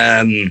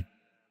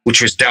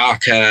 which was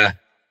darker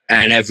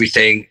and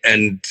everything,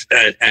 and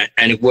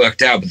it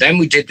worked out. But then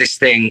we did this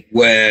thing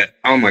where,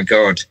 oh my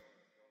God,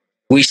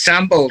 we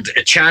sampled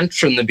a chant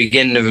from the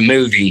beginning of a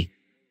movie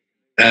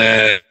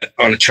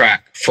on a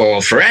track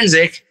for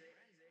Forensic.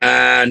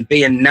 And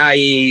being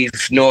naive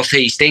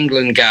Northeast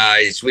England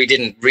guys, we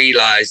didn't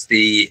realize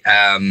the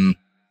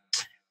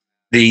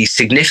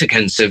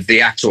significance of the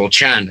actual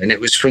chant. And it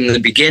was from the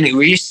beginning.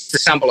 We used to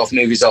sample off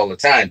movies all the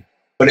time,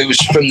 but it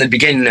was from the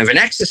beginning of an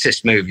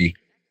Exorcist movie.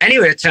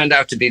 Anyway, it turned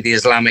out to be the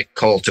Islamic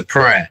call to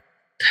prayer,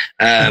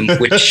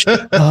 which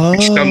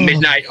is on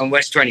midnight on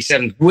West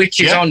 27th, which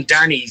is on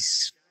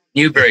Danny's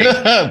Newbury.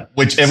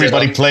 Which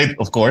everybody played,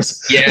 of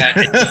course. Yeah,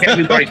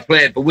 everybody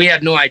played, but we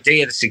had no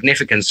idea the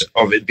significance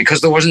of it because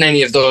there wasn't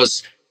any of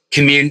those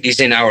communities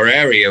in our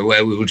area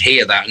where we would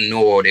hear that and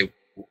know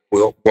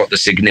what the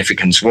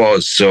significance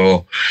was.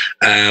 So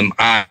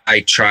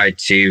I tried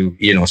to,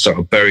 sort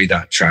of bury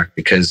that track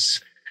because,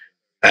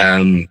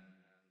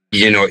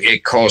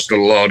 it caused a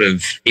lot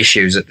of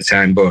issues at the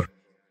time.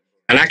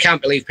 And I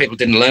can't believe people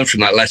didn't learn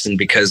from that lesson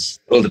because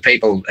other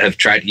people have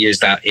tried to use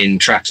that in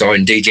tracks or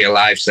in DJ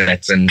live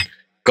sets and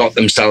got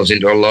themselves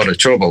into a lot of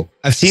trouble.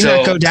 I've seen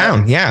that go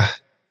down. Yeah.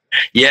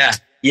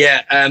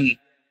 Yeah.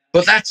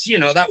 But that's,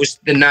 that was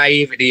the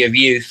naivety of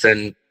youth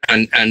and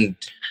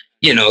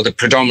the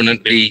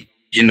predominantly,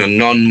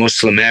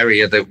 non-Muslim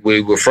area that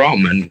we were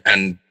from.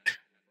 And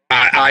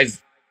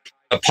I've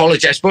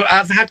apologized, but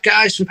I've had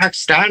guys from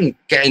Pakistan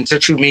get in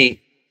touch with me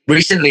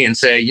recently and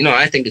say,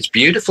 I think it's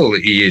beautiful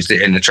that you used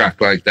it in a track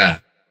like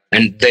that.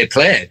 And they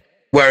play it,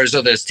 whereas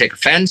others take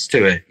offense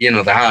to it,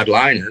 the hard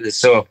line.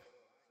 So,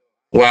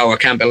 wow, I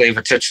can't believe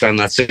I touched on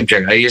that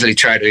subject. I usually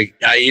try to.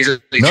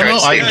 You're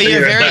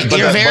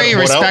very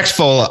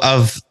respectful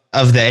of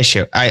the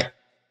issue.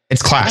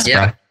 It's class,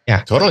 bro.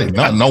 Yeah, totally.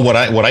 No. What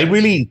I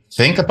really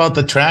think about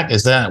the track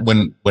is that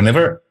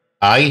whenever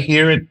I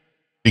hear it,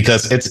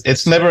 because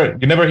it's never,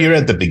 you never hear it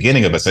at the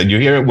beginning of it. So you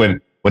hear it when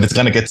it's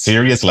gonna get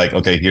serious. Like,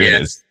 okay, here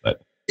it is.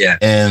 Yeah.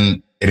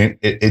 And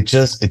it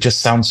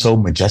just sounds so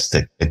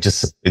majestic. It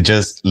just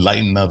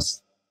lightens up,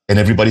 and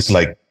everybody's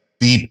like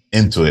deep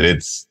into it.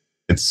 It's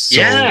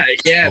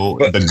so,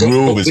 but the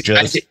groove is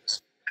just.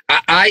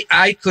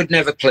 I could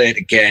never play it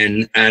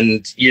again,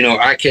 and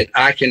I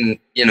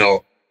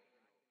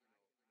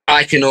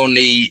can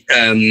only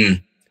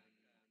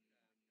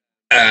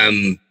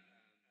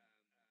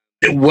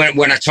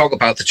when I talk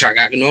about the track,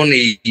 I can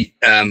only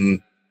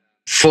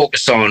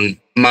focus on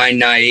my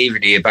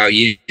naivety about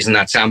using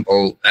that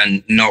sample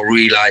and not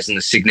realizing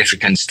the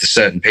significance to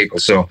certain people.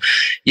 So,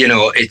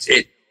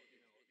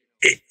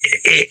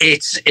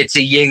 it's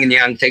a yin and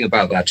yang thing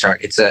about that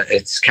track.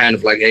 It's kind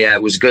of like, yeah,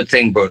 it was a good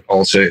thing, but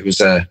also it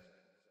was a,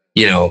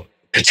 you know,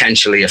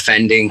 potentially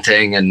offending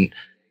thing. And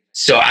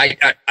so I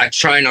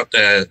try not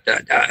to,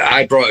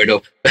 I brought it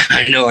up.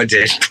 I know I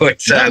did,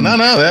 but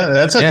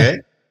that's okay.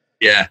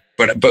 Yeah.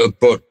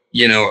 But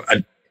you know,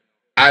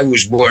 I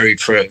was worried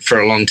for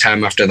a long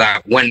time after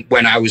that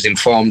when I was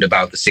informed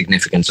about the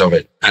significance of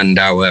it and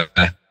our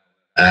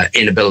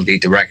inability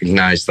to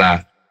recognize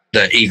that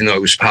even though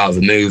it was part of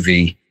the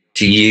movie,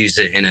 to use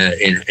it in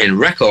a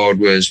record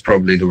was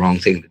probably the wrong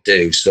thing to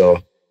do.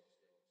 So,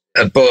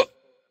 but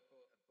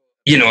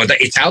you know,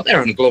 it's out there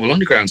on the Global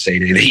Underground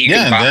CD that you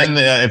can buy. And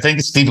then I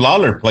think Steve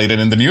Lawler played it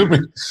in the new.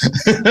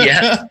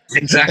 Yeah,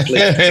 exactly.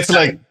 It's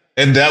like,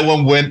 and that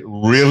one went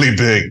really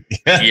big.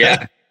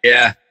 Yeah.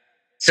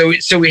 So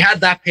we had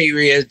that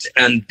period,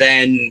 and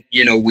then,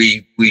 you know,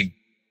 we you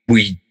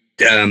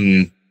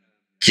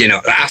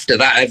know, after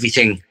that,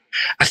 everything.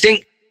 I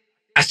think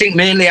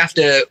mainly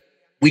after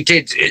we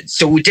did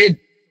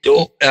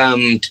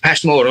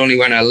Depeche Mode, Only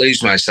When I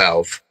Lose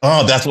Myself.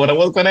 Oh, that's what I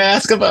was going to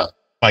ask about.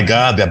 My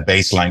God, that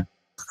bass line.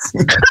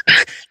 Well,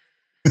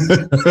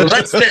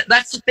 that's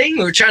the thing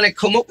we were trying to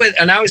come up with,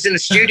 and I was in the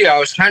studio. I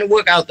was trying to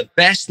work out the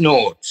best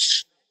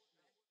notes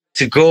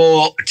to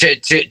go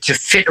to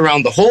fit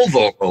around the whole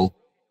vocal,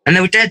 and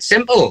they were dead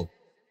simple.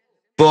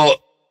 But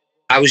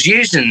I was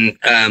using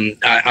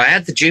I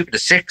had the Jupiter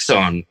 6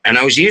 on, and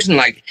I was using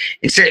like,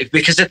 instead,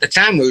 because at the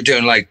time we were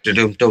doing like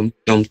dum dum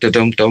dum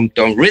dum dum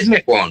dum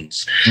rhythmic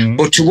ones. Mm-hmm.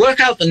 But to work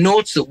out the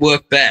notes that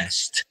work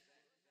best,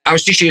 I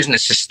was just using a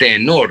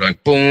sustained note,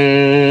 like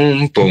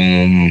boom,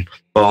 boom,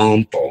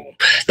 boom, boom,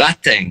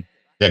 that thing.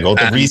 Yeah, go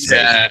to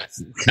reset.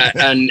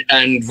 And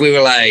we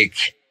were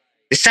like,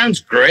 this sounds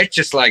great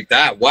just like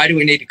that. Why do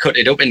we need to cut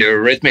it up into a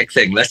rhythmic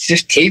thing? Let's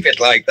just keep it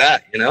like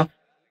that, you know?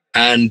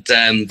 And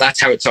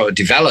that's how it sort of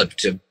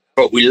developed.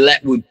 But we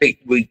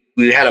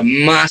had a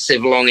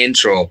massive long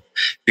intro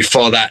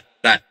before that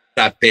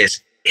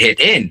bass hit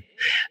in.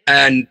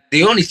 And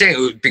the only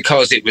thing,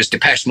 because it was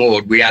Depeche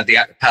Mode, we had the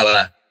a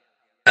cappella.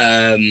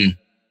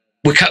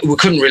 We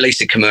couldn't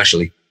release it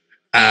commercially,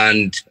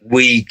 and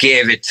we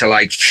gave it to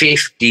like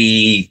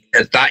 50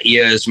 at that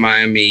year's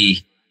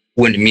Miami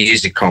Winter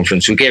Music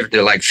Conference. We gave it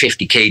to like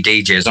 50 key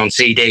DJs on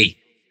CD,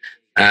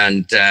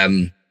 and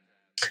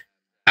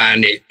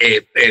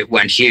it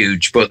went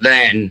huge. But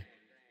then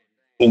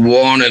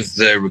one of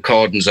the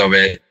recordings of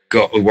it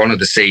one of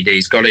the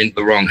CDs got into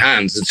the wrong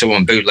hands, and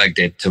someone bootlegged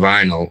it to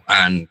vinyl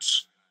and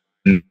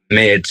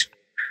made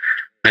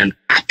an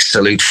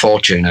absolute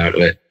fortune out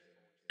of it.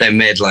 They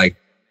made like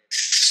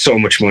so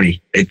much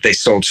money. They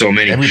sold so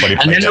many. Everybody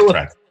played that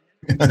track.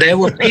 There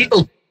were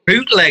people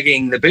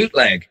bootlegging the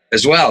bootleg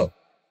as well.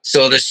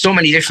 So there's so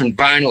many different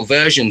vinyl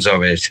versions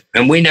of it.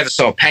 And we never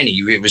saw a penny.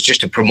 It was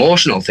just a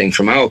promotional thing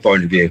from our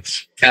point of view.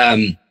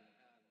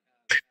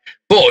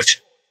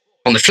 But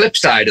on the flip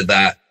side of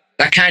that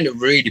kind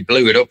of really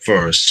blew it up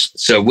for us.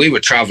 So we were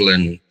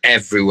traveling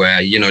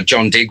everywhere. You know,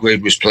 John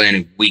Digweed was playing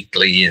it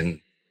weekly and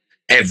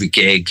every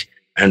gig.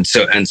 And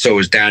so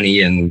was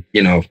Danny, and,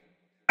 you know,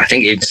 I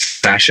think it's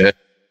Sasha.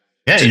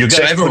 Yeah, you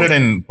guys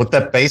put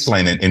that bass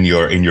line in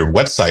your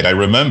website. I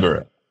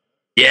remember.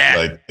 Yeah.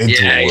 Like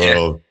Into a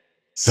World.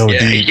 So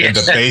deep in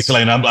the bass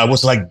line. I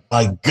was like,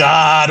 my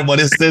God, what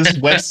is this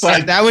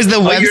website? That was the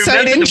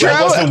website intro?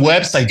 That was the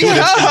website, dude.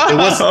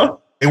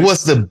 It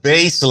was the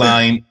bass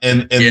line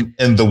and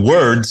the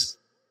words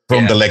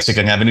from the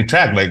Lexicon Avenue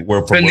track. Like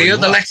from the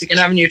other Lexicon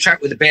Avenue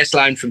track with the bass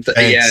line from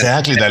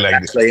exactly that,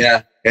 like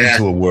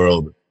Into a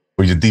World.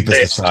 For your deepest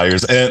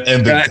desires,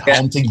 and the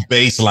haunting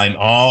bass line.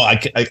 Oh, I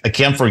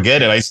can't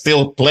forget it. I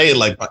still play it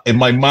like in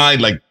my mind.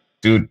 Like,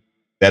 dude,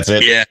 that's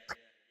it.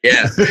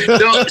 Yeah.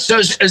 So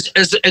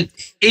as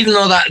even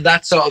though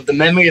that sort of the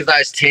memory of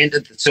that is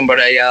tainted, that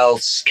somebody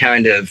else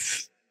kind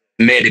of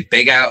made it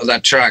big out of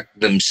that track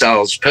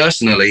themselves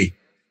personally,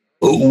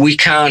 we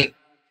can't.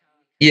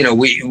 You know,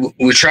 we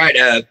try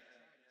to,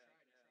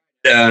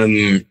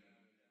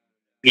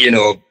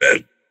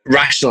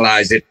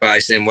 rationalize it by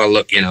saying, well,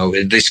 look, you know,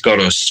 this got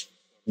us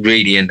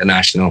really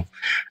international,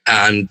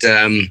 and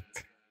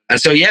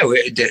so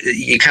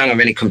you can't have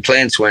any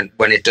complaints when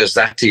it does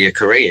that to your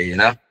career, you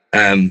know.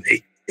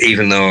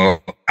 Even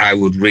though I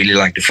would really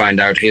like to find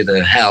out who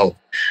the hell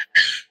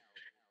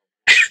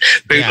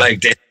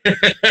bootlegged it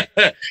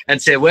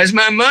and say, "Where's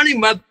my money,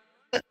 mother?"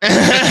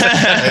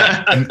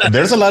 And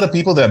there's a lot of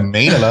people that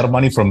made a lot of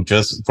money from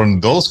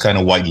those kind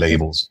of white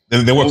labels.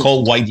 They were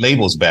called white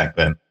labels back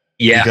then.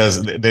 Yeah,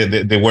 because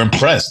they weren't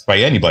pressed by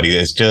anybody.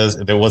 It's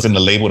just there wasn't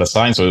a label to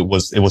sign, so it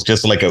was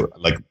just like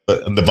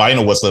the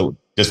vinyl was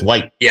just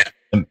white. Yeah,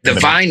 the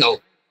vinyl.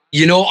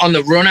 You know, on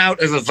the run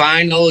out of a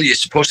vinyl, you're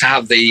supposed to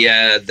have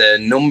the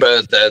number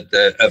of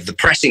the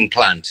pressing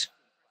plant.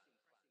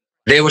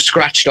 They were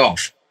scratched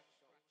off.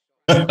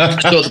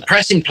 So the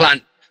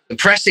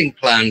pressing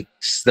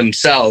plants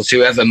themselves,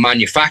 whoever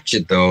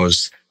manufactured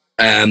those,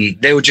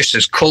 they were just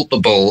as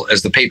culpable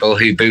as the people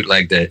who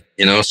bootlegged it.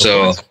 You know,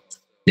 so.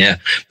 Yeah,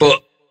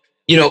 but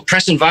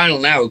pressing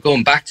vinyl now,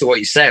 going back to what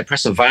you said,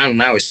 pressing vinyl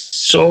now is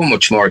so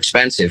much more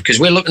expensive because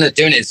we're looking at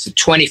doing it. It's the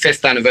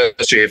 25th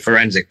anniversary of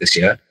Forensic this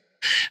year.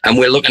 And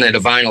we're looking at a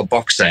vinyl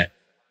box set.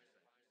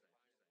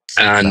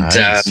 And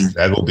nice.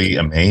 That will be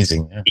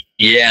amazing.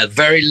 Yeah,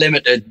 very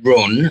limited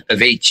run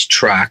of each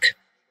track.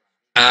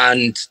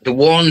 And the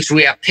ones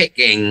we are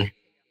picking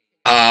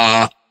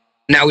are,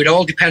 now it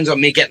all depends on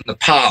me getting the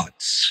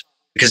parts,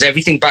 because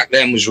everything back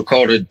then was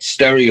recorded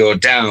stereo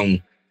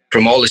down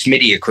from all this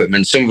MIDI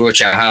equipment, some of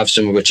which I have,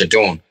 some of which I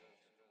don't.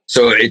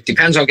 So it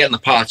depends on getting the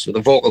parts, but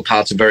the vocal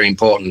parts are very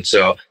important.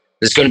 So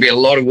there's going to be a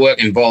lot of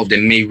work involved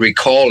in me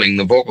recalling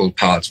the vocal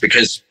parts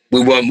because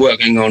we weren't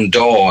working on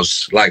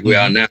DAWs like we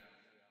are now,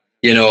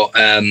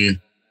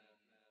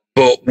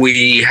 but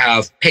we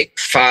have picked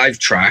 5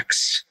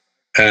 tracks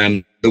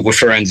that were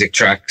Forensic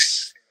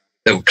tracks,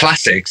 that were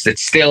classics, that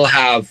still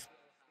have,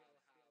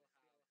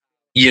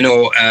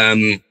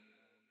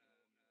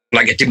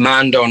 like a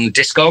demand on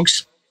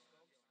Discogs.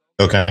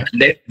 Okay.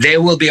 They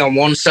will be on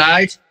one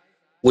side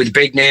with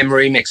Big Name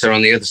Remixer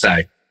on the other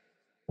side.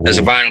 Ooh. As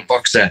a vinyl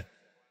box set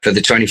for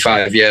the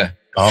 25-year.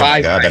 Oh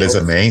my God, that is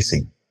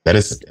amazing. That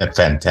is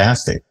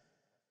fantastic.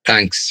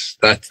 Thanks.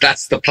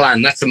 That's the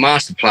plan. That's the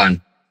master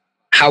plan.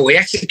 How we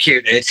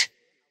execute it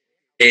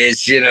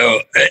is,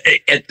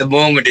 at the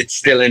moment it's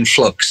still in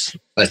flux,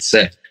 let's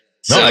say.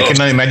 No, I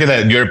can imagine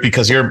that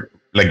you're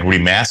like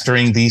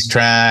remastering these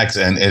tracks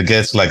and it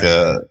gets like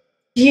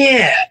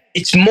Yeah,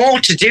 it's more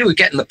to do with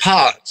getting the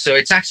parts. So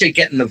it's actually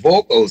getting the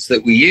vocals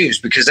that we use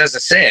because, as I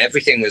say,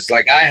 everything was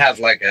like, I have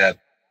like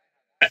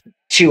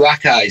 2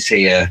 Akais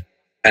here,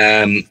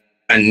 and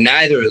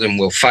neither of them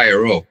will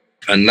fire up.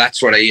 And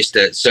that's what I used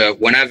to. So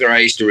whenever I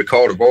used to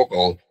record a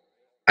vocal,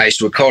 I used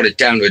to record it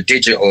down to a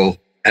digital,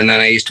 and then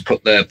I used to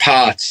put the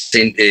parts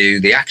into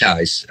the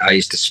Akais. I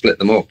used to split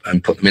them up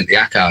and put them into the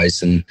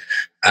Akais,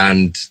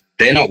 and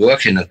they're not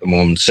working at the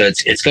moment. So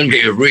it's going to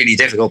be a really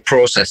difficult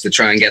process to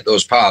try and get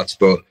those parts.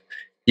 But,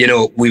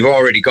 we've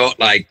already got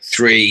like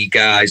 3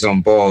 guys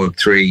on board,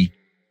 3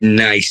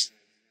 nice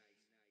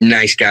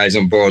guys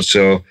on board.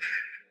 So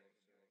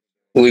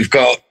we've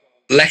got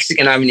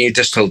Lexicon Avenue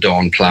Dusk Till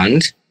Dawn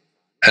planned,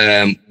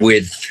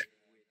 with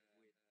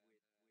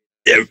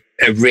a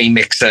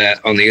remixer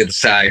on the other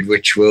side,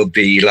 which will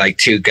be like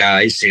 2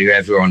 guys who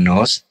everyone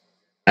knows.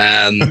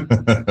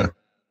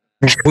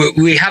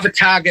 We have a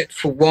target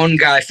for 1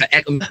 guy for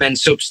Echomen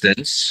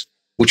Substance,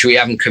 which we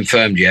haven't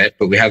confirmed yet,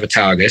 but we have a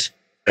target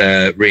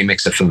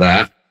remixer for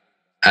that.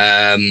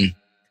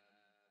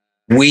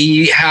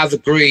 We have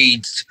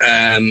agreed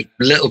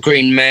Little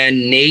Green Men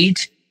Need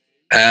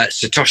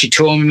Satoshi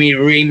Tomi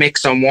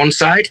remix on one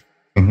side,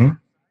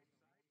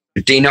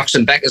 Denox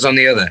and Becker's on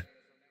the other.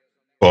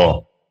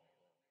 Oh.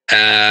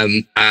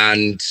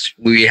 And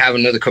we have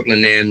another couple of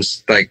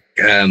names like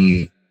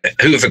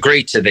who have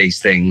agreed to these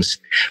things,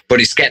 but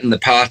it's getting the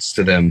parts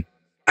to them,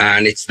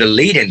 and it's the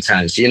lead-in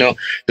times. The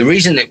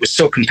reason it was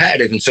so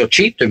competitive and so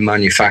cheap to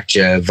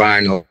manufacture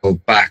vinyl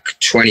back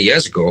 20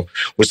 years ago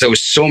was there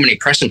was so many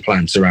pressing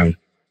plants around.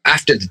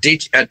 After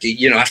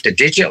after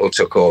digital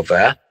took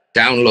over,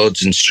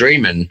 downloads and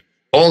streaming,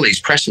 all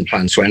these pressing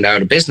plants went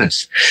out of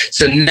business.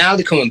 So now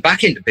they're coming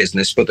back into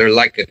business, but they're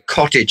like a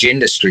cottage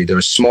industry. They're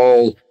a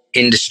small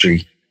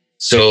industry.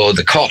 So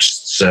the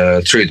costs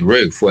are through the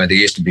roof where they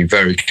used to be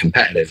very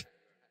competitive.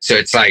 So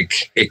it's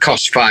like it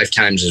costs 5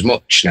 times as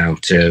much now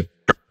to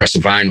press a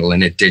vinyl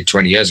than it did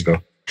 20 years ago.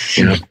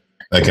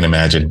 I can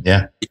imagine.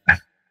 Yeah.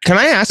 Can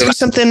I ask you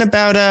something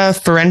about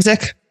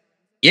Forensic?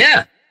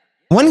 Yeah.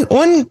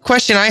 One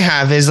question I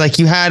have is, like,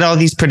 you had all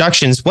these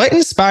productions. What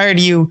inspired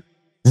you?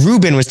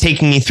 Ruben was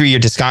taking me through your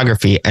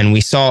discography and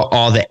we saw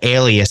all the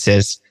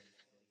aliases.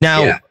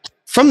 Now,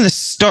 from the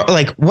start,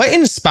 like, what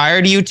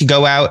inspired you to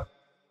go out,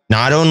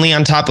 not only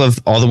on top of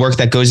all the work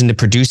that goes into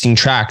producing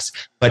tracks,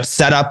 but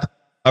set up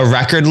a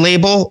record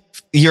label,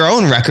 your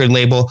own record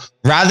label,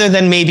 rather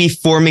than maybe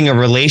forming a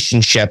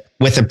relationship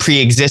with a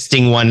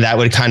pre-existing one that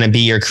would kind of be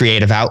your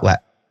creative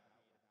outlet?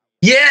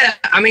 Yeah,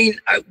 I mean,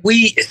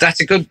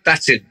 that's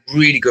a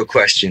really good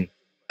question.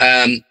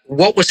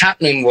 What was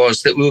happening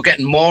was that we were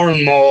getting more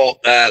and more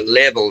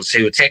labels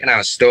who were taking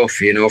our stuff,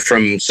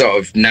 from sort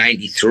of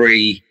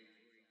 93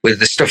 with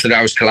the stuff that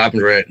I was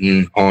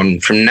collaborating on,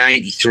 from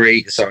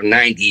 93 to sort of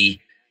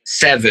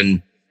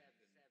 97.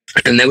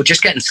 And they were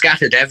just getting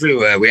scattered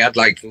everywhere. We had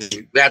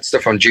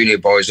stuff on Junior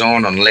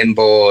Boyzone, on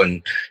Limbo,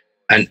 and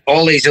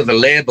all these other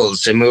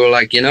labels. And we were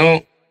like,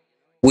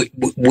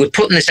 we're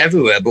putting this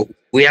everywhere, but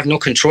we have no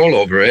control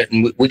over it.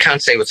 And we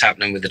can't say what's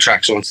happening with the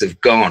tracks once they've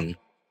gone.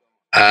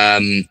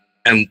 And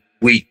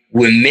we're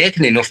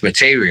making enough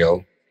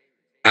material,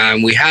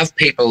 and we have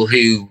people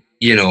who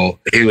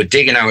are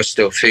digging our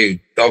stuff, who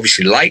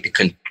obviously like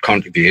to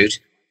contribute.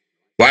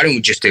 Why don't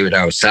we just do it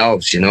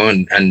ourselves,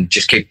 and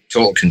just keep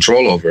total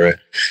control over it?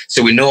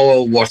 So we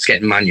know what's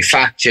getting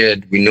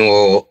manufactured. We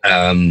know,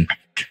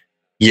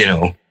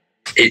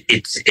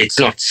 it's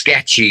not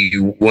sketchy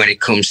when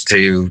it comes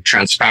to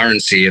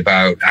transparency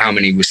about how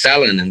many we're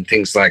selling and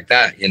things like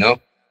that,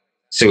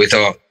 So we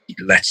thought,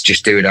 let's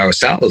just do it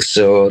ourselves.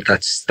 So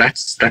that's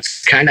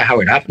kind of how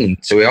it happened.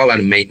 So we all had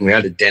a meeting, we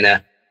had a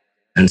dinner,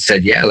 and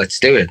said, yeah, let's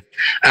do it.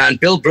 And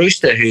Bill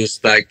Brewster,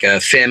 who's like a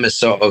famous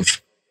sort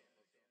of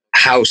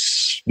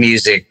house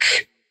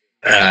music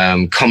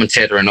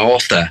commentator and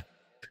author,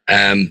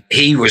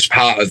 he was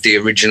part of the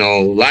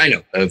original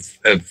lineup of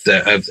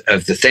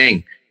the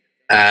thing.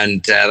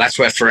 And that's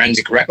where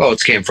Forensic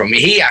Records came from.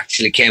 He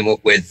actually came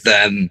up with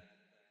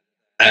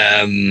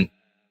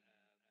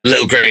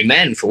Little Grey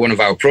Men for one of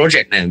our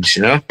project names,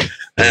 you know.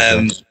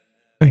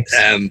 Nice.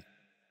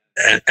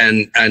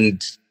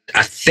 And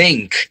I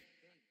think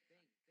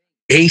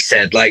he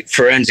said like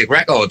Forensic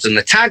Records, and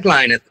the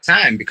tagline at the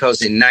time,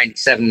 because in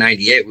 97,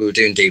 98 we were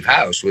doing Deep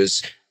House,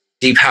 was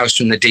Deep House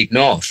from the Deep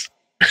North.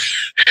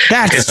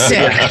 That's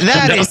sick.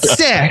 That is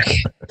sick.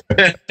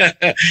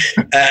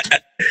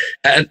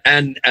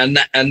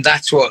 And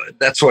that's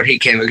what he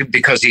came with,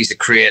 because he's a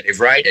creative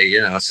writer,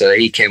 you know. So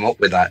he came up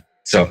with that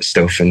sort of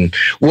stuff and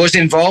was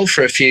involved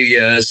for a few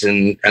years,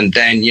 and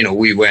then, you know,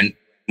 we went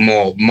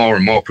more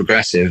and more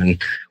progressive,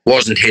 and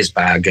wasn't his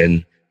bag,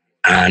 and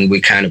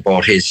we kind of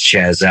bought his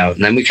shares out,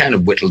 and then we kind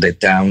of whittled it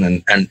down,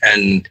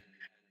 and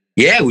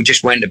yeah, we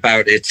just went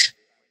about it.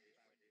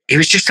 It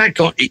was just like,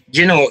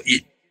 you know,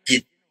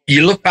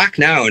 you look back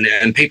now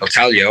and people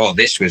tell you, oh,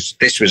 this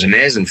was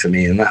amazing for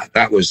me, and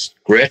that was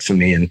great for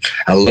me, and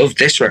I loved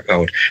this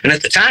record. And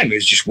at the time, it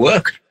was just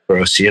work for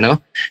us, you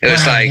know. It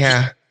was like,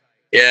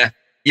 yeah.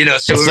 You know,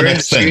 so what's the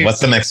next thing? What's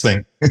the next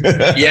thing?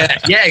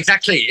 yeah,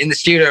 exactly. In the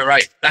studio,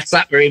 right? That's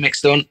that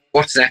remix done.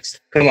 What's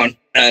next? Come on,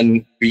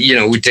 and you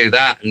know, we do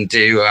that and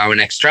do our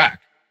next track.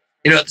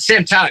 You know, at the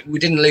same time, we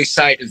didn't lose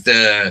sight of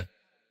the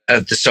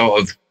sort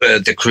of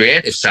the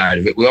creative side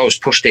of it. We always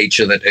pushed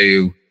each other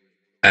to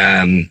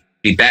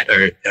be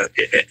better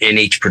in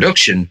each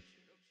production,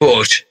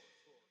 but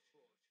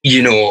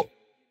you know,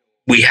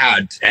 we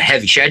had a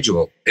heavy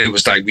schedule. It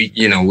was like we've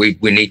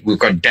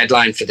got a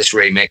deadline for this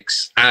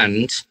remix,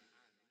 and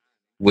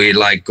we're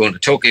like going to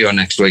Tokyo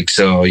next week,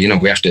 so you know,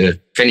 we have to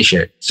finish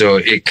it. So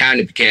it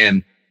kind of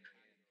became,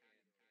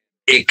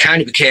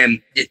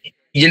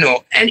 you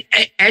know,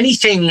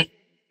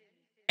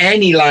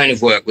 any line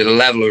of work with a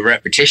level of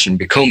repetition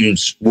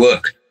becomes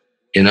work,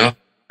 you know.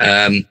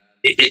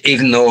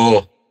 Even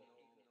though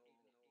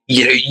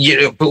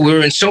you know, but we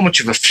were in so much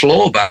of a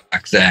flow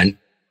back then.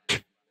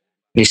 Can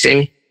you see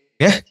me?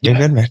 Yeah, you're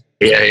good, man.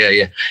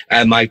 Yeah.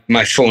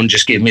 My phone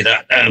just gave me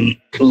that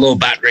low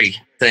battery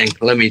thing.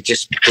 Let me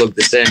just plug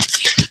this in.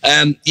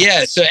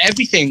 So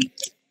everything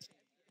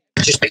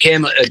just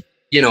became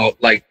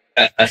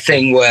a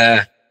thing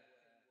where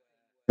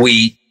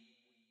we,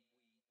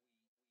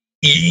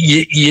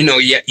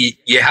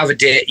 you have a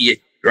day,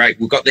 right?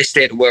 We've got this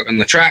day to work on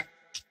the track.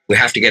 We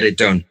have to get it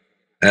done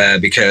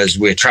because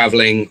we're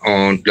traveling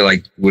on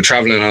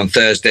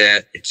Thursday.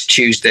 It's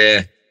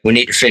Tuesday. We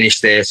need to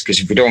finish this, because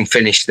if we don't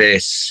finish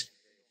this,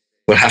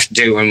 we'll have to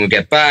do it when we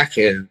get back.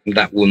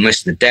 That will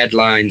miss the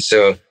deadline.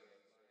 So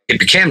it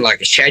became like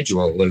a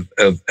schedule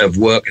of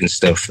work and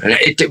stuff. And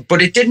it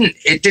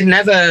didn't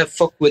ever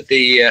fuck with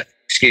the.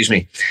 Excuse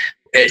me.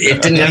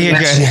 It didn't ever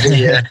mess with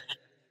the.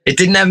 It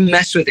didn't ever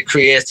mess with the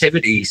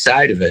creativity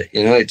side of it.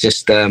 You know, it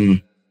just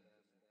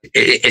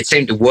it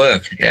seemed to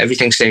work.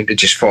 Everything seemed to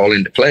just fall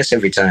into place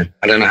every time.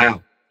 I don't know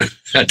how.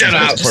 I don't know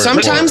how.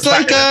 Sometimes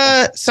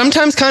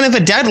sometimes kind of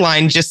a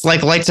deadline just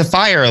like lights a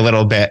fire a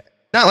little bit.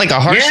 Not like a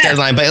harsh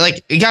deadline, but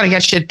like you got to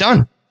get shit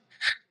done.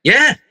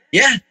 Yeah,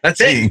 that's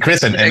it. Hey,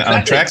 Chris, and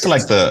on tracks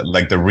like the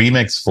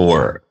remix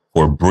for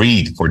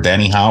Breed for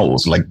Danny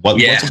Howells, like what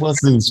was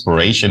the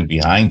inspiration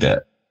behind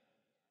it?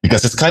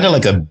 Because it's kind of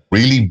like a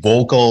really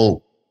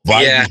vocal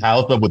vibey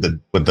house, but with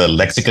the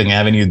Lexicon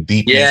Avenue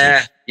deep.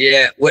 Yeah.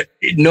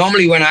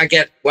 Normally when I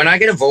get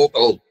a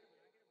vocal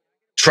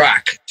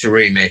track to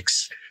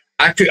remix,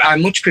 I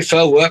much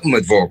prefer working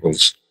with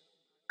vocals.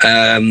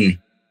 And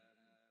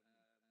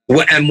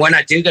when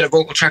I do get a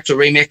vocal track to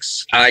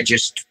remix, I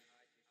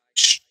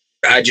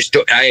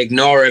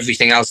ignore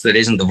everything else that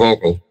isn't the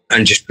vocal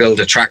and just build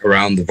a track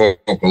around the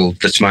vocal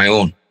that's my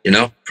own, you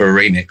know, for a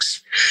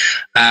remix.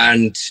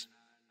 And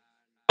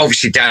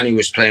obviously Danny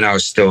was playing our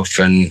stuff,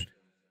 and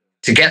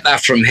to get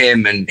that from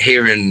him and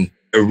hearing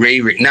a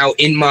re-remix. Now,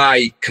 in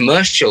my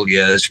commercial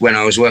years, when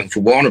I was working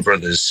for Warner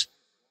Brothers,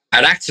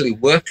 I'd actually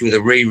worked with a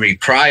Riri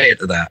prior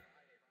to that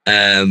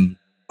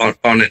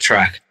on a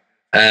track.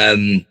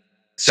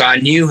 So I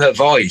knew her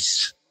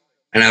voice,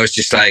 and I was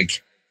just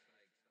like,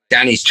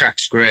 Danny's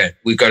track's great.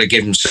 We've got to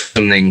give him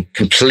something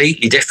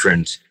completely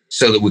different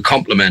so that we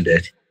complement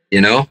it,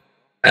 you know?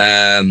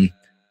 And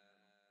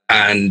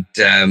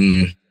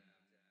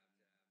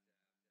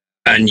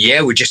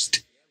yeah, we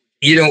just,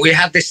 you know, we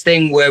had this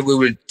thing where we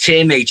would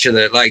tame each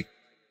other. Like,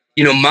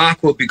 you know,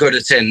 Mark would be good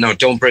at saying, no,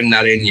 don't bring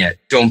that in yet.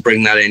 Don't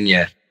bring that in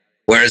yet.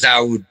 Whereas I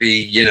would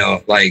be, you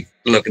know, like,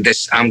 look at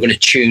this, I'm going to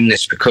tune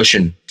this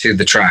percussion to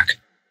the track.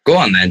 Go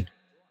on then.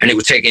 And it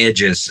would take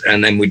ages.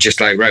 And then we'd just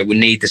like, right, we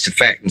need this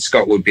effect. And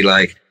Scott would be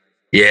like,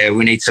 yeah,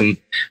 we need some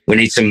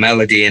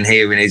melody in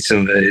here. We need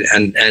some,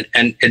 and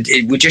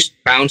it would just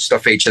bounce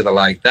off each other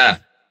like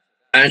that.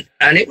 and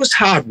it was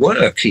hard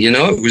work. You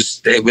know,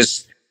 it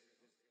was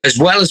as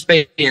well as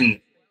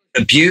being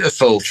a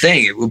beautiful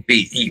thing. It would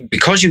be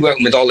because you're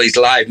working with all these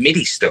live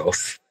MIDI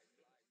stuff.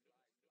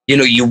 You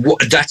know,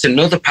 that's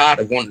another part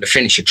of wanting to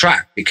finish a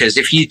track, because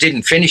if you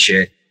didn't finish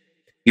it,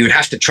 you would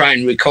have to try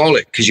and recall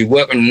it because you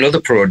work on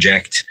another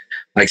project.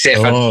 Like say,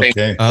 if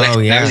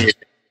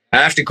I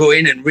have to go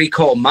in and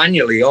recall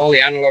manually all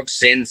the analog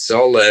synths,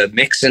 all the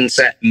mixer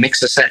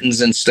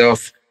settings and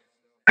stuff.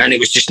 And it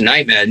was just a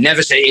nightmare.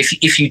 Never say,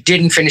 if you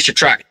didn't finish a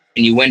track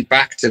and you went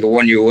back to the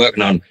one you were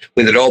working on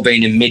with it all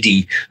being in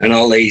MIDI and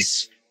all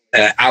these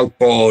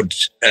outboard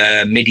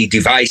MIDI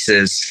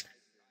devices,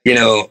 you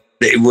know,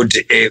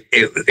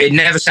 it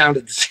never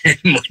sounded the same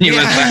when you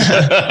went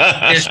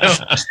back.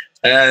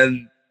 You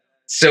know?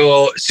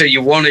 So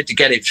you wanted to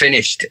get it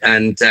finished,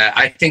 and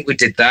I think we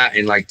did that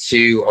in like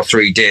 2 or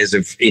 3 days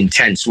of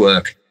intense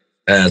work.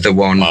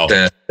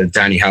 The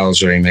Danny Howells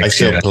remix. I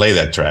still play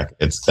that track.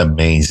 It's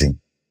amazing.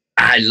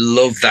 I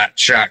love that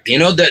track. You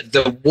know,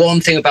 the one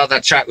thing about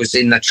that track was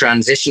in the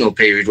transitional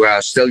period where I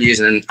was still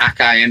using an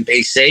Akai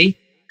MPC,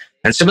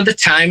 and some of the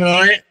timing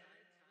on it,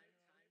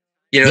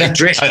 you know, it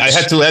drifts. I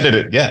had to edit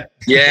it. Yeah.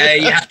 Yeah,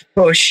 you have to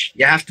push.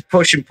 You have to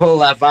push and pull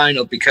that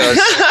vinyl because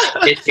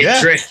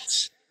it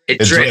drifts. It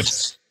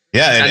drifts.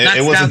 Yeah, and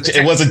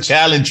it was a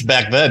challenge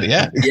back then.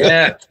 Yeah.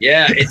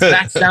 Yeah.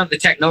 That's down to the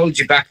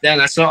technology back then.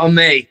 That's not on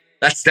me.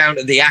 That's down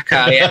to the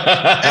Akai.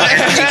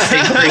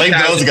 Blame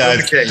those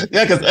guys.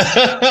 Yeah, because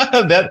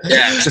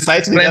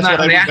besides me, that's what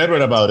I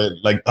remembered about it.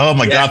 Like, oh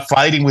my God,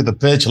 fighting with the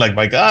pitch. Like,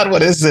 my God,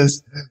 what is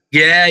this?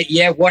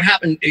 Yeah. What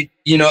happened?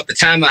 You know, at the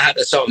time I had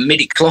to sort of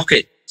MIDI clock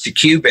it to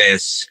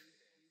Cubase,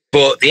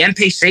 but the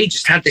MPC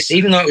just had this,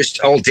 even though it was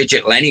all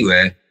digital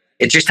anyway,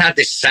 it just had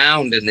this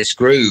sound and this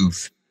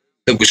groove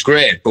that was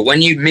great. But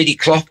when you MIDI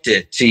clocked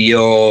it to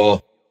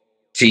your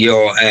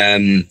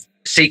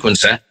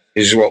sequencer,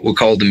 is what we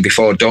called them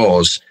before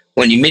DAWs.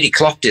 When you MIDI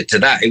clocked it to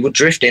that, it would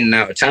drift in and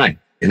out of time,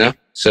 you know?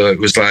 So it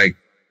was like,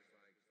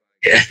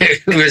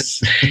 it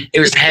was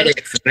a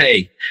headache for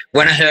me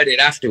when I heard it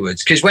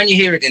afterwards. Because when you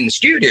hear it in the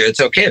studio, it's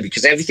okay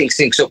because everything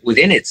syncs up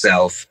within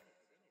itself.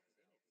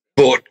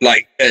 But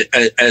like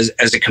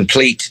as a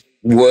complete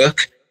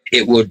work,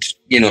 it would,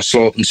 you know,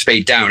 slow up and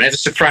speed down ever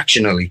so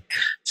fractionally.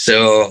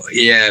 So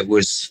yeah,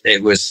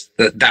 that was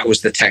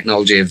the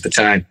technology of the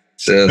time.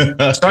 So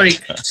sorry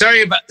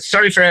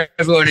for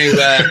everyone who.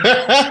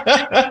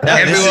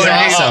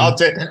 I'll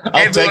take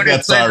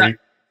that. Sorry.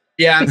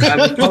 I'm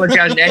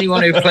apologizing to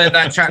anyone who played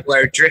that track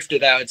where it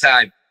drifted out of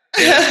time.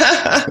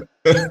 Yeah.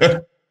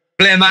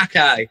 Blame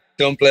Akai,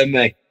 don't blame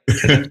me.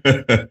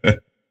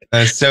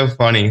 That's so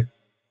funny.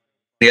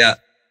 Yeah.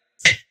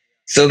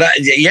 So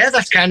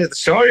that's kind of the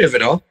story of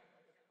it all.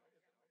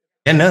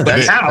 Yeah, no,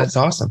 that's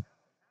awesome.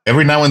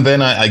 Every now and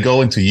then I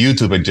go into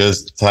YouTube and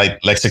just type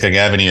Lexicon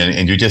Avenue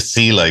and you just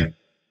see like,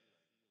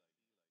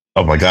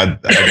 oh my God,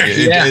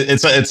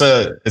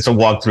 it's a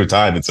walk through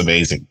time. It's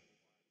amazing.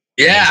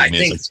 Yeah, I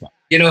think,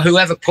 you know,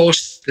 whoever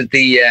posted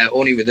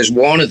there's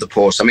one of the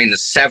posts. I mean,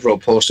 there's several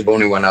posts of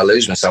Only When I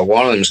Lose Myself.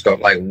 One of them's got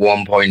like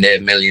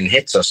 1.8 million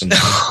hits or something.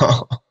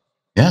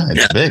 Yeah,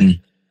 it's big.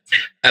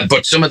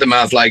 But some of them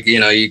have like, you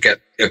know, you get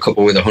a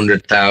couple with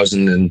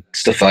 100,000 and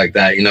stuff like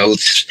that. You know,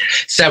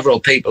 several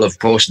people have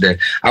posted it.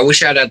 I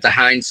wish I'd had the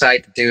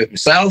hindsight to do it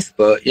myself,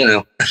 but you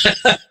know.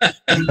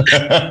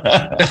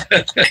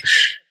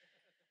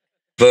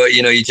 But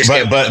you know, you just.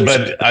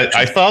 But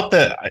I thought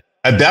that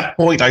at that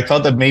point, I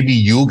thought that maybe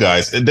you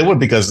guys they were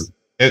because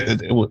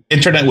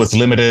internet was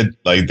limited.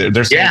 Like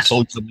there's no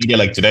social media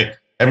like today.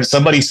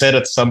 Somebody said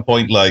at some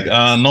point like,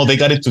 no, they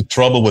got into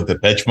trouble with the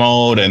pitch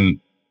mode and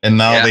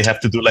now they have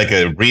to do like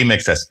a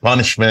remix as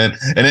punishment.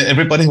 And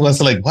everybody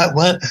was like,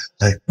 what?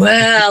 Like,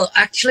 well,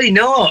 actually,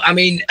 no. I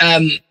mean,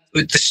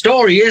 the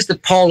story is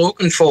that Paul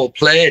Oakenfold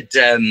played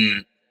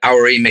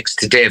our remix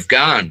to Dave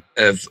Garn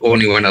of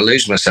Only When I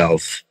Lose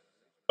Myself.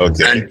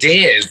 Okay. And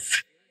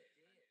Dave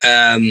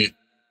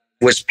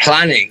was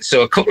planning.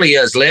 So a couple of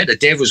years later,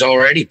 Dave was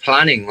already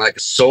planning like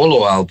a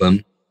solo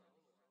album.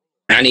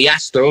 And he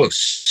asked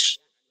us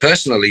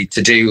personally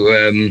to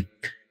do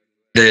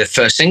the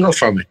first single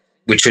from it,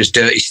 which was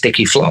Dirty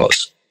Sticky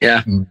Floors.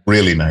 Yeah.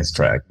 Really nice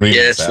track. Really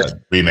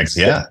remix.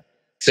 Yeah.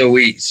 So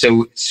we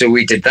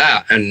did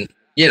that. And,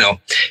 you know,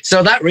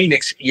 so that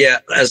remix,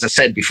 as I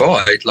said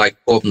before, it like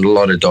opened a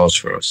lot of doors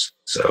for us.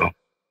 So,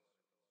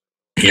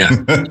 yeah.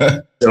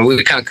 So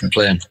we can't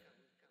complain.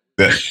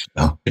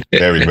 No,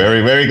 very,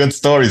 very, very good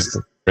stories.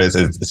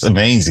 It's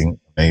amazing.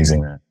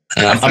 Amazing, man.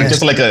 I'm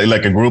just like a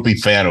groupie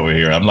fan over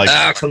here. I'm like,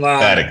 come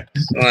on.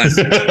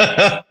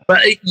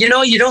 But you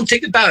know, you don't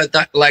think about it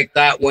like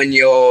that when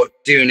you're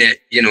doing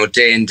it, you know,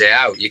 day in, day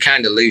out. You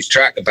kind of lose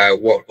track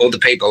about what other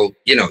people,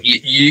 you know,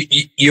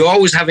 you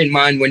always have in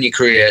mind when you're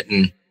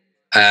creating,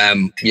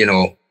 you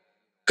know,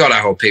 God, I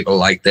hope people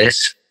like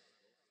this.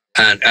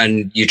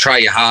 And you try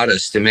your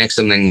hardest to make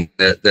something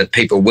that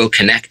people will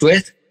connect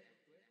with.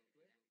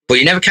 But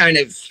you never kind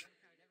of,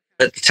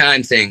 at the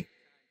time, think,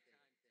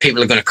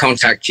 people are going to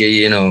contact you,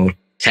 you know,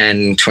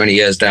 10, 20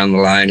 years down the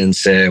line and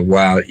say,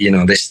 wow,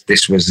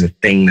 this was a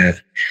thing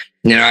that,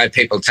 I had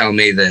people tell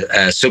me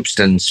that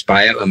Substance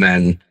by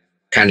Echomen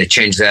kind of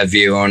changed their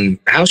view on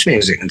house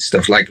music and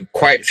stuff, like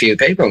quite a few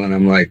people. And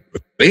I'm like,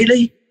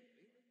 really?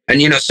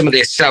 And, some of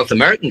the South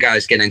American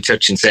guys get in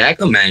touch and say,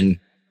 Echomen,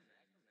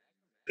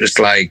 it's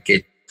like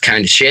it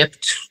kind of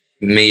shaped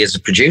me as a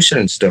producer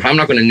and stuff. I'm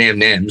not going to name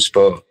names,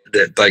 but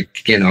a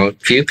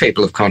few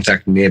people have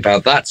contacted me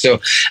about that.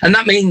 So, and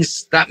that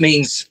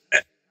means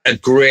a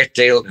great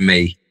deal to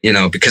me,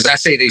 because I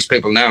see these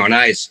people now and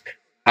I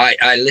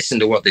listen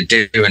to what they're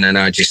doing and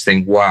I just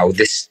think, wow,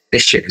 this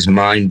shit is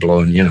mind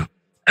blowing,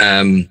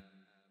 and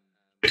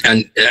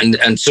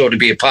so to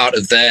be a part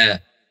of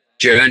their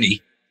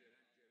journey,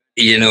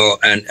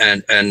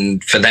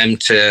 and for them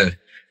to,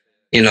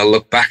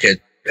 look back at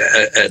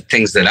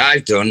things that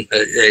I've done,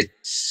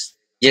 it's,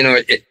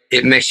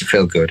 it makes you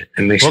feel good.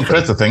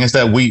 That's the thing is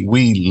that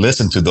we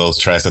listened to those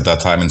tracks at that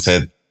time and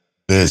said,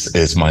 this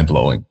is mind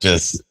blowing.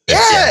 Just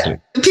exactly.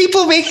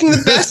 People making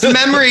the best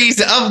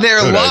memories of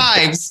their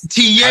lives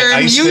to your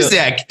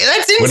music.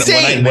 That's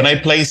insane. When I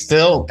play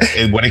still,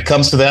 when it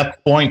comes to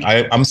that point,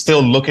 I'm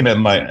still looking at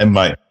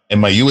my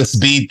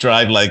USB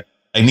drive. Like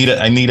I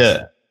need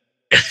a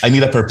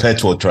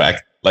perpetual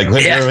track. Like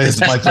where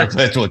is my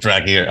perpetual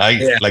track here?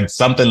 Like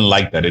something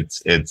like that.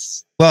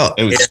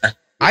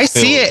 I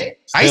see it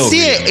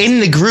in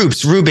the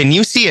groups. Ruben,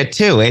 you see it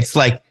too. It's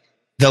like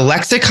the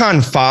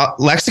Lexicon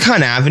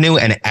Avenue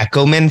and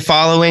Echomen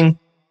following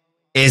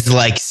is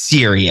like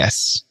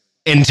serious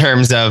in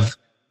terms of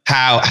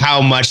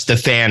how much the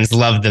fans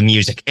love the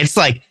music. It's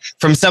like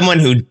from someone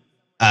who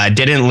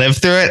didn't live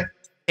through it,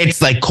 it's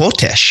like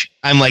cultish.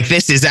 I'm like,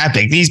 this is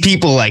epic. These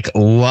people like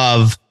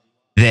love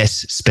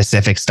this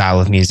specific style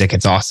of music.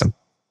 It's awesome.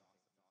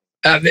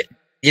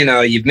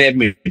 You've made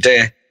me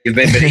day. You've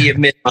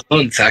made my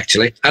month,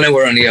 actually. I know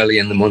we're only early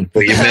in the month, but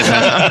you've made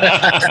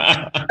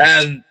my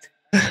month.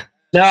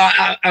 No,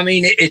 I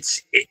mean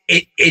it's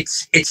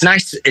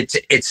nice.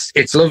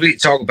 It's lovely to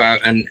talk about,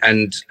 and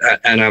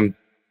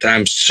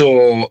I'm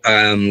so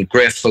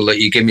grateful that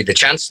you give me the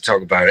chance to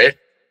talk about it.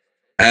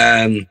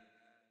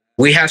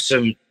 We have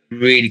some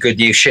really good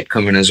new shit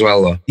coming as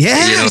well, though.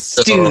 Yes,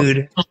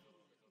 dude.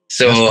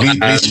 So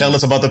please tell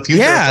us about the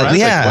future.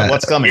 Yeah.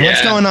 What's coming?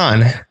 What's going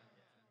on?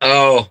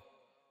 Oh,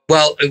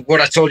 well, what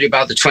I told you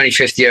about the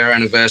 25th year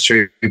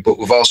anniversary, but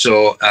we've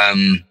also,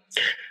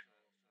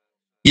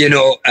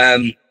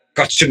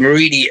 got some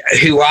really,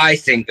 who I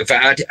think have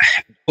had,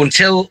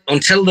 until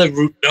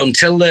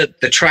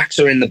the tracks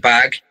are in the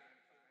bag.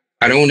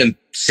 I don't want to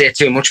say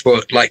too much,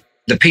 but like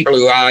the people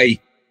who I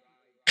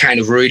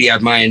kind of really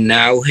admire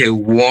now, who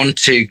want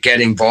to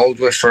get involved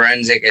with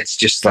forensic, it's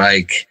just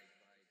like,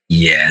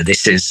 yeah,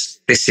 this is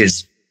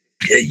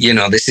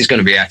going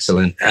to be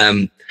excellent.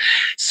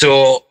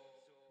 So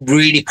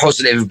really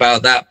positive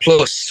about that.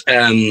 Plus,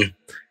 I'm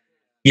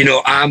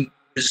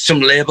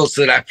some labels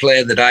that I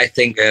play that I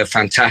think are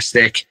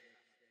fantastic.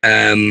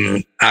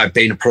 I've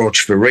been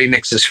approached for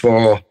remixes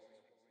for.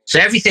 So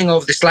everything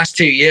over this last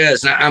 2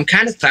 years, and I'm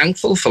kind of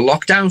thankful for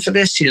lockdown for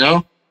this,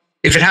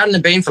 If it hadn't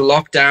have been for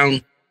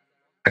lockdown,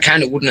 I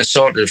kind of wouldn't have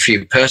sorted a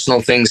few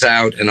personal things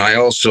out, and I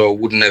also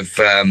wouldn't have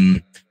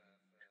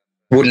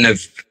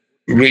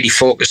really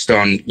focused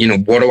on,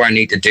 what do I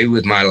need to do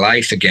with my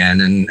life again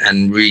and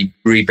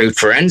reboot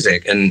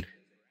forensic. And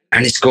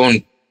it's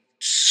going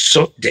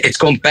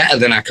better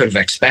than I could have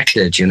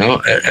expected,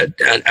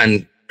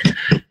 and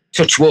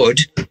touch wood,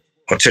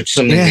 or touch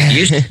something that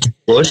used to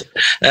wood.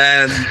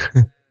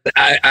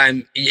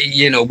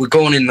 We're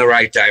going in the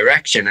right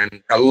direction,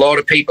 and a lot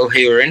of people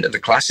who are into the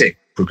classic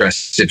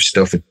progressive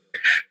stuff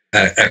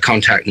are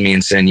contacting me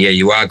and saying, yeah,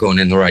 you are going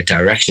in the right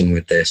direction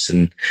with this.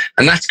 And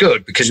that's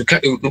good, because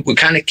we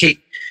kind of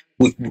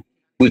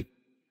we're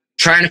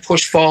trying to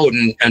push forward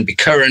and be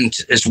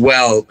current as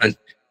well, and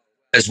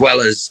as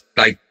well as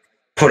like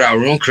put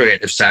our own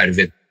creative side of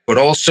it, but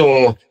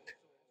also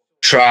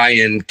try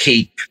and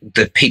keep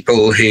the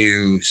people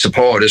who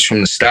support us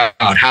from the start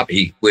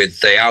happy with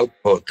the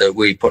output that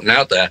we're putting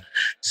out there.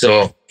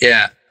 So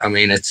yeah, I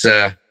mean, it's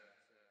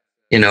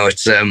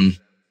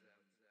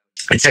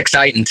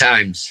exciting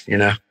times,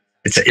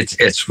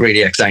 it's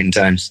really exciting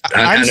times.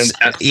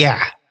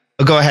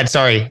 Go ahead.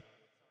 Sorry.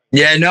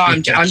 Yeah, no,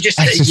 I'm just,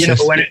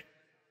 when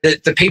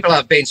the people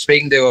I've been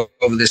speaking to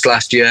over this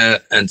last year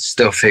and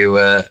stuff who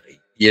are,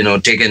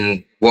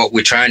 digging what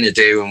we're trying to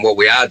do and what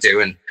we are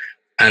doing,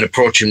 and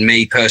approaching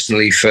me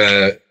personally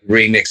for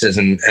remixes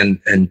and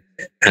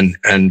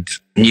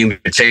new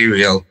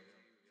material,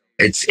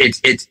 it's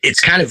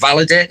kind of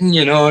validating,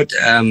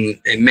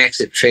 it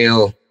makes it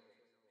feel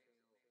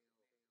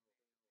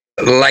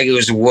like it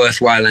was a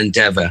worthwhile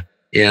endeavor,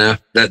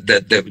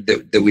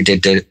 that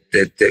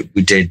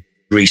we did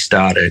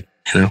restart it,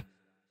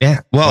 Yeah.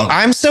 Well,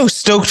 I'm so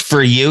stoked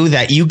for you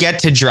that you get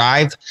to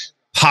drive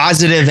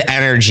positive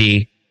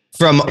energy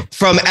from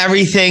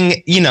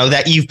everything,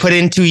 that you've put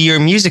into your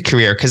music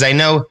career. Cause I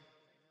know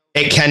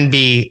it can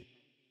be,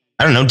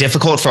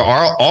 difficult for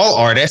all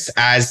artists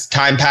as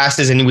time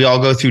passes and we all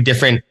go through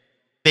different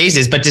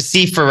phases, but to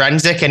see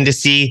Forensic and to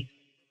see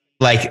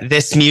like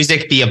this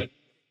music be a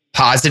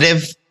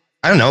positive,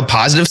 I don't know,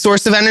 positive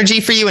source of energy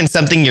for you and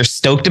something you're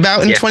stoked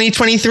about in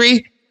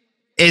 2023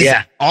 is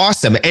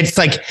awesome. It's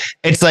like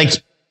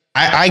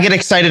I get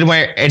excited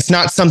where it's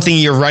not something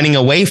you're running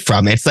away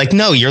from. It's like,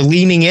 no, you're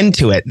leaning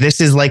into it.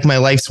 This is like my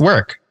life's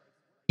work.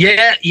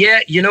 Yeah.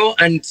 You know,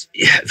 and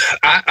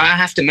I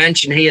have to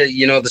mention here,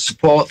 you know, the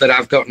support that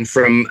I've gotten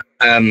from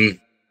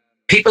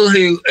people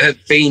who have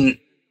been,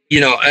 you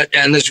know,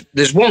 and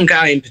there's one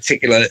guy in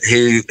particular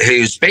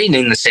who's been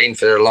in the scene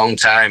for a long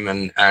time,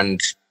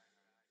 and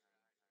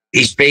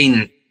he's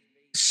been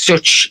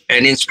such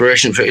an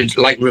inspiration for,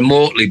 like,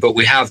 remotely, but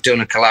we have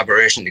done a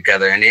collaboration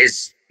together. And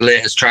his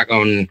latest track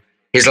on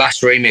his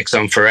last remix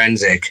on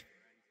Forensic,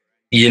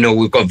 you know,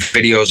 we've got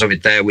videos of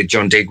it there with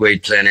John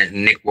Digweed playing it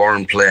and Nick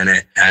Warren playing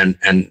it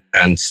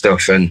and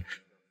stuff. And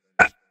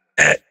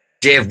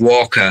Dave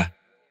Walker,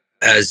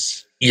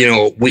 as you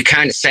know, we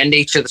kind of send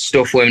each other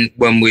stuff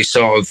when we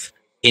sort of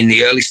in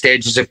the early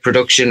stages of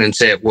production and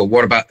say, well,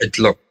 what about it?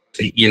 Look,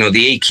 you know,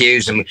 the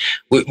EQs and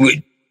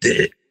we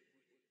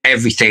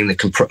everything that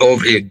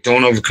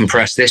don't over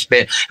compress this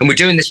bit, and we're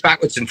doing this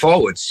backwards and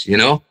forwards, you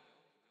know.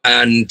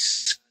 And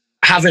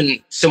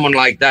having someone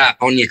like that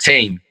on your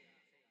team,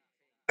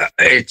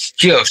 it's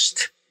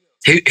just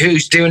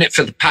who's doing it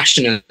for the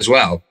passion as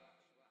well.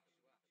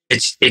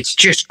 It's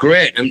just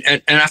great,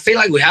 and I feel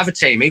like we have a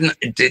team. Even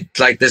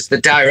like there's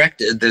the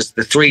director, there's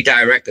the three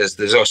directors,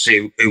 there's us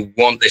who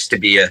want this to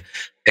be a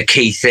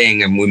key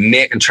thing, and we're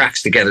making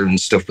tracks together and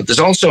stuff. But there's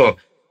also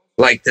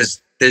like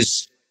there's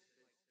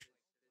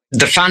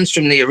the fans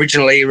from the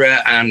original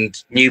era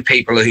and new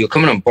people who are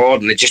coming on board,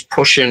 and they're just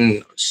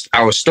pushing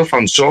our stuff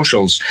on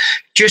socials,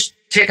 just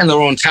taking their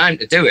own time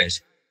to do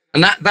it.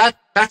 And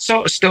that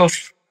sort of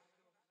stuff,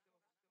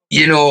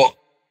 you know,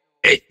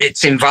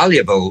 it's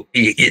invaluable.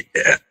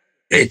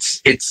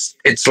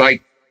 It's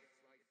like,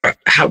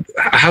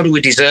 how do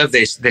we deserve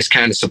this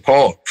kind of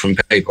support from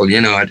people,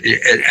 you know?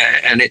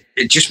 And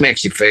it just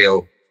makes you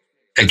feel,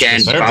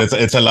 again,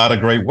 it's a lot of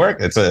great work.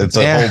 It's a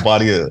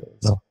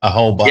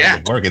whole body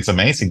of work. It's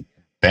amazing.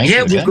 Thank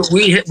you.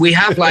 We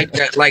have like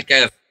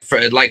a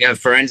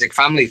forensic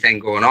family thing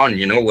going on,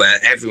 you know, where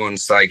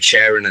everyone's like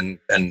sharing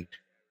and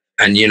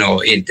you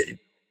know,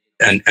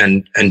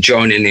 and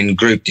joining in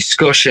group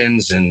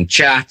discussions and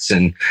chats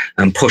and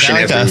pushing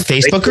like a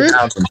Facebook group.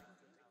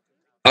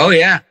 Oh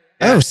yeah.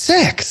 Oh,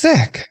 sick.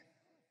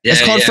 Yeah,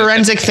 it's called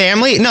Forensic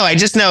Family. No, I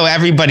just know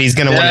everybody's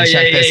going to want to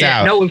check this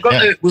out. No, we've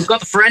got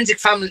the Forensic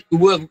Family.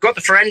 We've got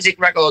the Forensic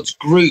Records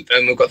group,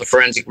 and we've got the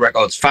Forensic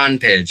Records fan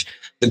page.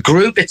 The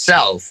group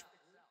itself,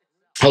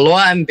 although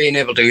I haven't been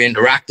able to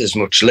interact as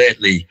much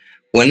lately,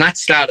 when that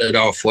started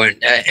off, when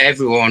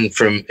everyone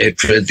from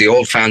the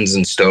old fans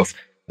and stuff,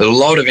 there's a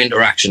lot of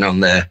interaction on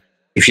there.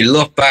 If you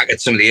look back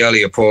at some of the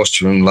earlier posts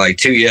from like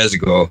 2 years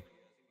ago,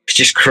 it's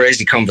just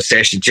crazy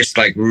conversation, just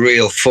like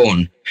real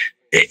fun.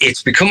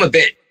 It's become a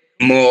bit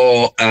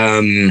more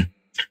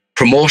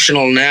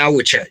promotional now,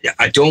 which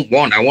I don't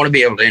want. I want to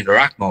be able to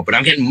interact more, but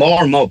I'm getting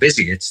more and more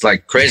busy. It's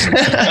like crazy.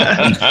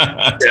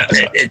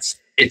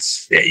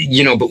 It's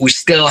you know, but we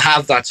still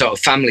have that sort of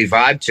family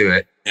vibe to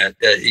it.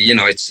 You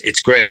know,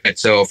 it's great.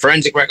 So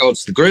Forensic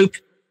Records, the group,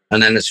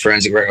 and then there's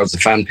Forensic Records, the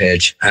fan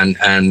page, and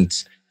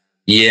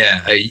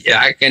yeah,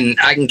 I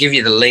can give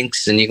you the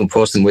links and you can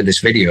post them with this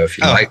video if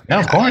you like. No,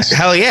 of course.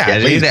 Hell yeah.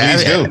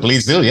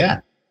 Please do. Yeah.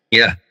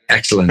 Yeah.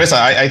 Excellent. Chris,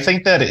 I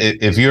think that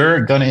if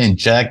you're going to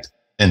inject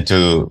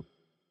into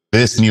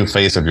this new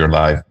phase of your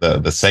life,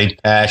 the same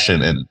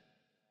passion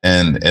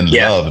and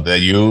love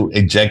that you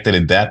injected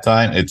at that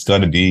time, it's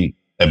going to be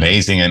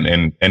amazing.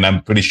 And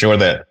I'm pretty sure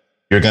that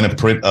you're going to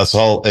print us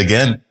all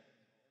again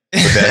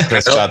with that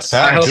Chris Scott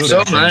sound. I hope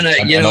so, man.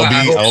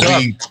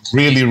 I'll be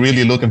really,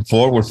 really looking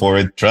forward for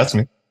it. Trust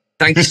me.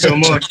 Thank you so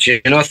much.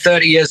 You know,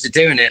 30 years of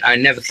doing it, I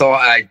never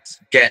thought I'd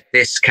get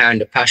this kind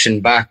of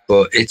passion back,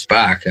 but it's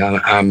back.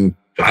 I'm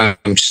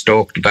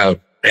stoked about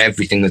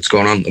everything that's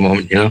going on at the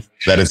moment, you know?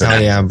 That is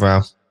yeah,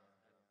 bro.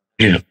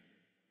 Yeah.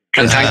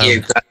 And thank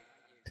you.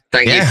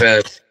 Thank you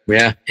for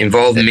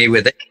involving me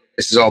with it.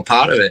 This is all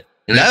part of it.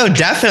 You know? No,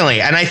 definitely.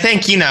 And I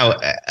think, you know,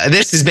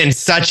 this has been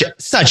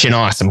such an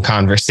awesome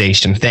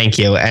conversation. Thank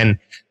you. And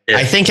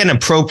I think an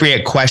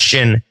appropriate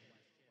question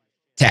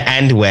to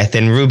end with,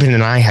 and Ruben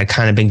and I had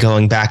kind of been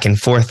going back and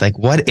forth, like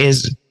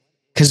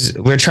because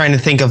we're trying to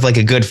think of like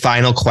a good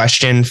final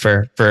question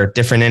for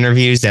different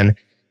interviews. And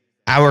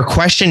our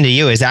question to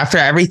you is, after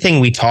everything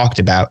we talked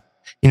about,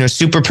 you know,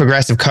 Super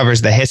Progressive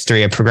covers the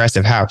history of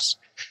progressive house,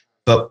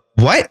 but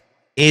what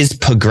is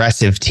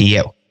progressive to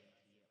you?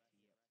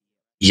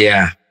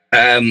 Yeah.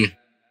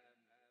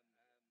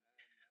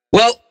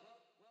 Well,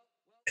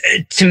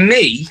 to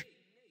me,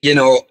 you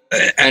know,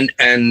 and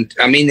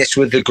I mean this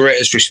with the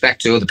greatest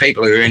respect to other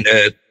people who are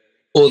into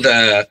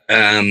other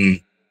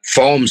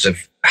forms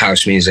of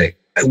house music,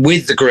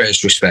 with the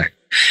greatest respect,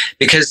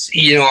 because,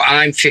 you know,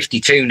 I'm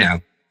 52 now.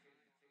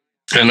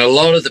 And a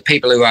lot of the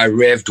people who I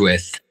raved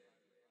with,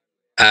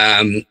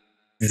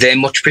 they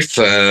much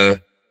prefer,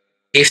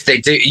 if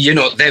they do, you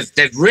know,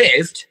 they've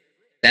raved,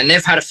 then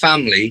they've had a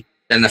family,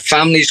 then the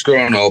family's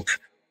grown up,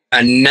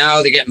 and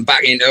now they're getting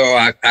back into,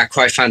 I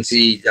quite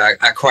fancy,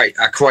 I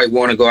quite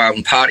want to go out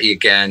and party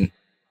again.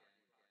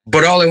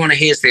 But all they want to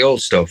hear is the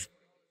old stuff,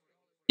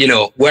 you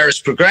know, whereas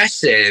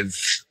progressive,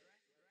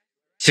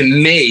 to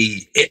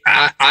me,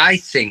 I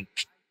think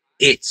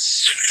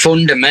it's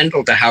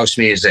fundamental to house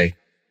music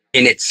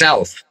in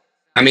itself.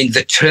 I mean,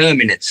 the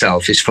term in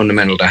itself is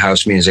fundamental to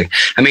house music.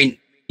 I mean,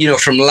 you know,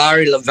 from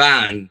Larry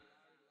Levan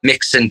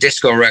mixing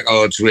disco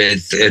records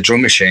with a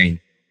drum machine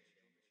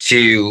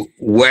to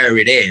where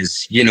it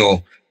is, you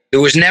know,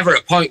 there was never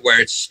a point where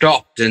it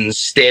stopped and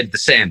stayed the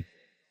same,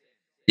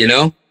 you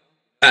know?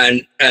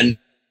 And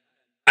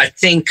I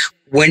think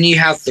when you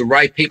have the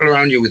right people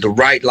around you with the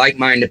right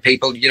like-minded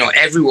people, you know,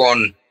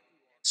 everyone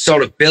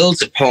sort of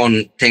builds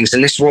upon things.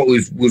 And this is what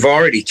we've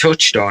already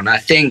touched on. I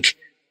think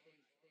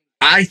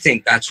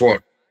that's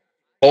what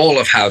all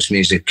of house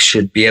music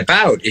should be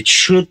about. It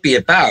should be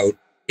about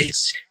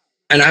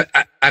and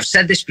I've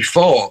said this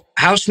before.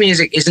 House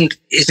music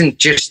isn't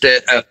just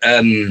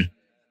a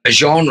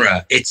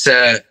genre. It's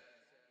a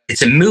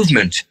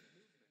movement.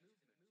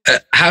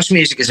 House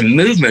music is a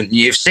movement.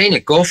 You've seen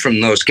it go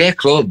from those gay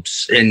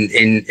clubs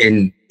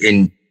in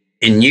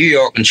New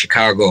York and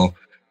Chicago,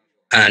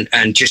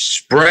 and just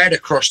spread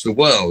across the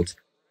world.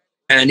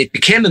 And it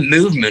became a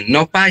movement,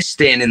 not by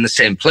staying in the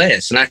same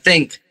place. And I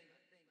think,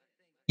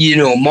 you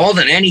know, more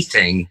than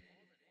anything,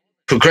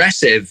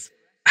 progressive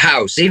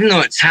house, even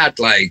though it's had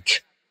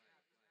like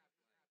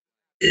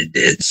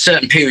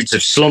certain periods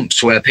of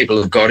slumps where people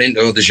have got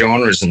into other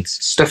genres and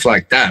stuff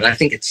like that, I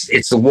think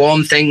it's the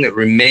one thing that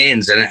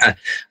remains. And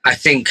I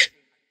think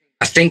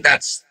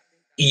that's,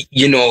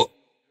 you know,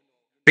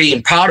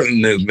 being part of a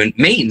movement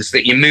means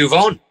that you move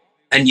on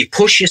and you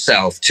push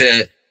yourself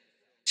to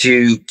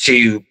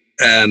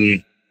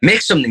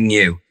make something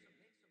new,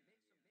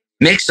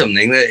 make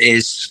something that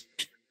is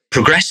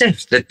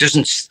progressive, that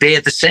doesn't stay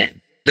the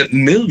same, that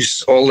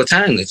moves all the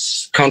time,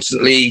 that's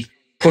constantly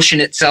pushing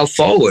itself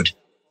forward.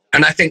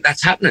 And I think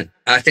that's happening.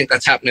 I think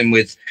that's happening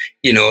with,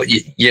 you got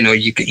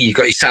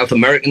your South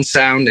American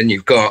sound and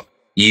you've got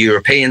your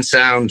European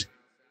sound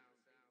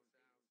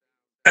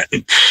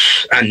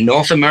and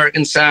North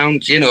American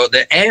sound, you know,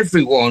 that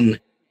everyone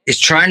is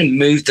trying to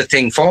move the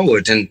thing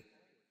forward. And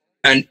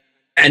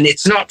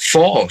it's not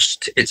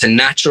forced. It's a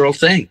natural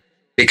thing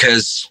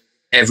because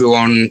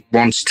everyone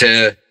wants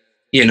to,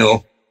 you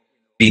know,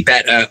 be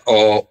better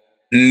or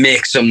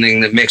make something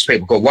that makes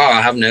people go, wow,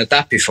 I haven't heard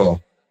that before.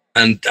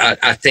 And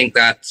I think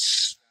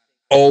that's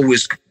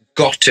always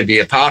got to be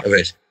a part of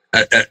it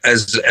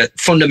as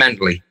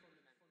fundamentally.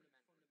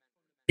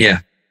 Yeah.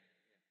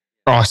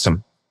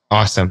 Awesome.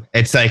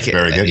 It's like,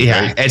 very good,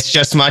 yeah, it's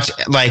just much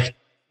like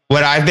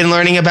what I've been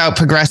learning about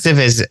progressive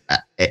is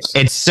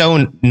it's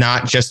so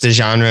not just a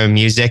genre of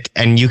music,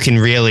 and you can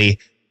really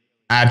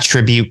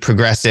attribute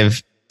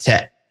progressive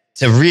to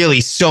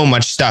really so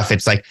much stuff.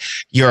 It's like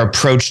your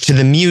approach to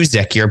the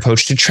music, your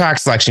approach to track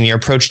selection, your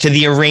approach to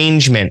the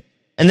arrangement.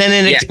 And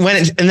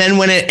then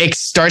when it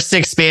starts to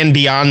expand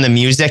beyond the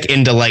music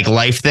into like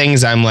life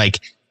things, I'm like,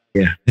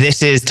 yeah,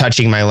 this is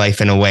touching my life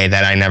in a way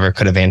that I never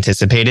could have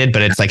anticipated,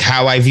 but it's like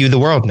how I view the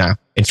world now.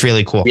 It's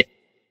really cool.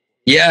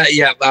 Yeah.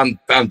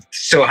 I'm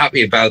so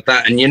happy about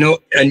that. And you know,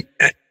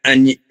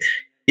 and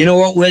you know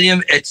what,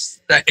 William,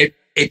 it's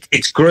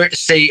great to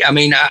see. I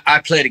mean,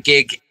 I played a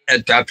gig.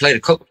 I played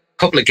a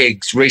couple of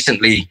gigs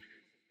recently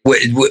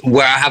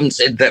where I haven't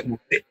said that,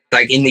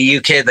 like in the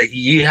UK, that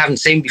you haven't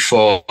seen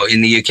before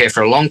in the UK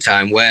for a long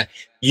time, where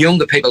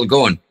younger people are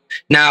going.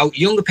 Now,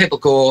 younger people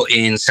go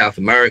in South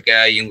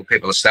America, younger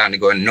people are starting to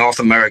go in North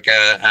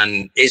America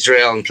and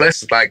Israel and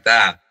places like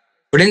that.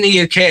 But in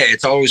the UK,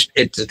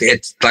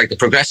 it's like the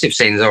progressive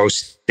scene has always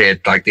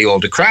stayed like the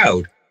older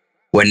crowd,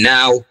 where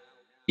now,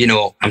 you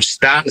know, I'm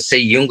starting to see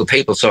younger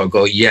people sort of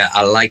go, yeah,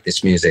 I like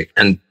this music.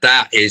 And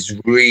that is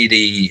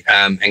really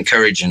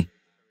encouraging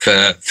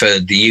for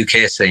the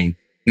UK scene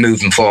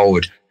moving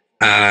forward.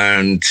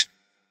 And,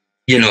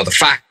 you know, the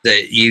fact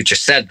that you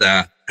just said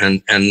that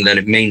and that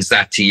it means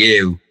that to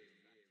you,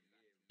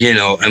 you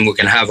know, and we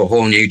can have a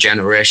whole new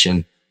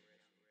generation,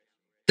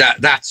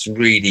 that's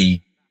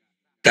really,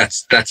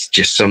 that's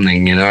just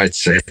something, you know,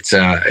 it's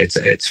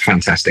a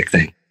fantastic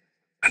thing.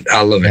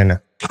 I love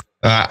it.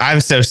 I'm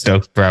so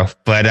stoked, bro.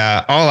 But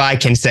all I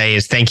can say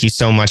is thank you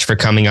so much for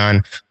coming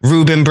on,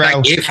 Ruben, bro.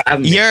 Thank you for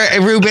having me.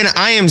 Ruben,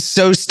 I am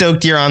so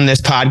stoked you're on this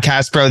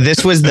podcast, bro.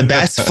 This was the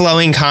best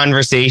flowing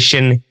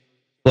conversation.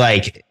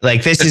 Like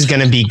this is going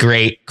to be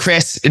great.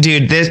 Chris,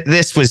 dude,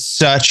 this was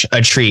such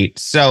a treat.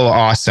 So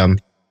awesome.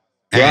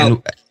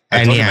 Well,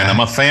 I told you, man, I'm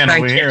a fan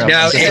over here. I'm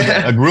just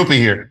a groupie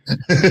here.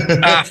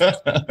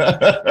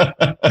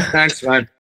 Thanks, man.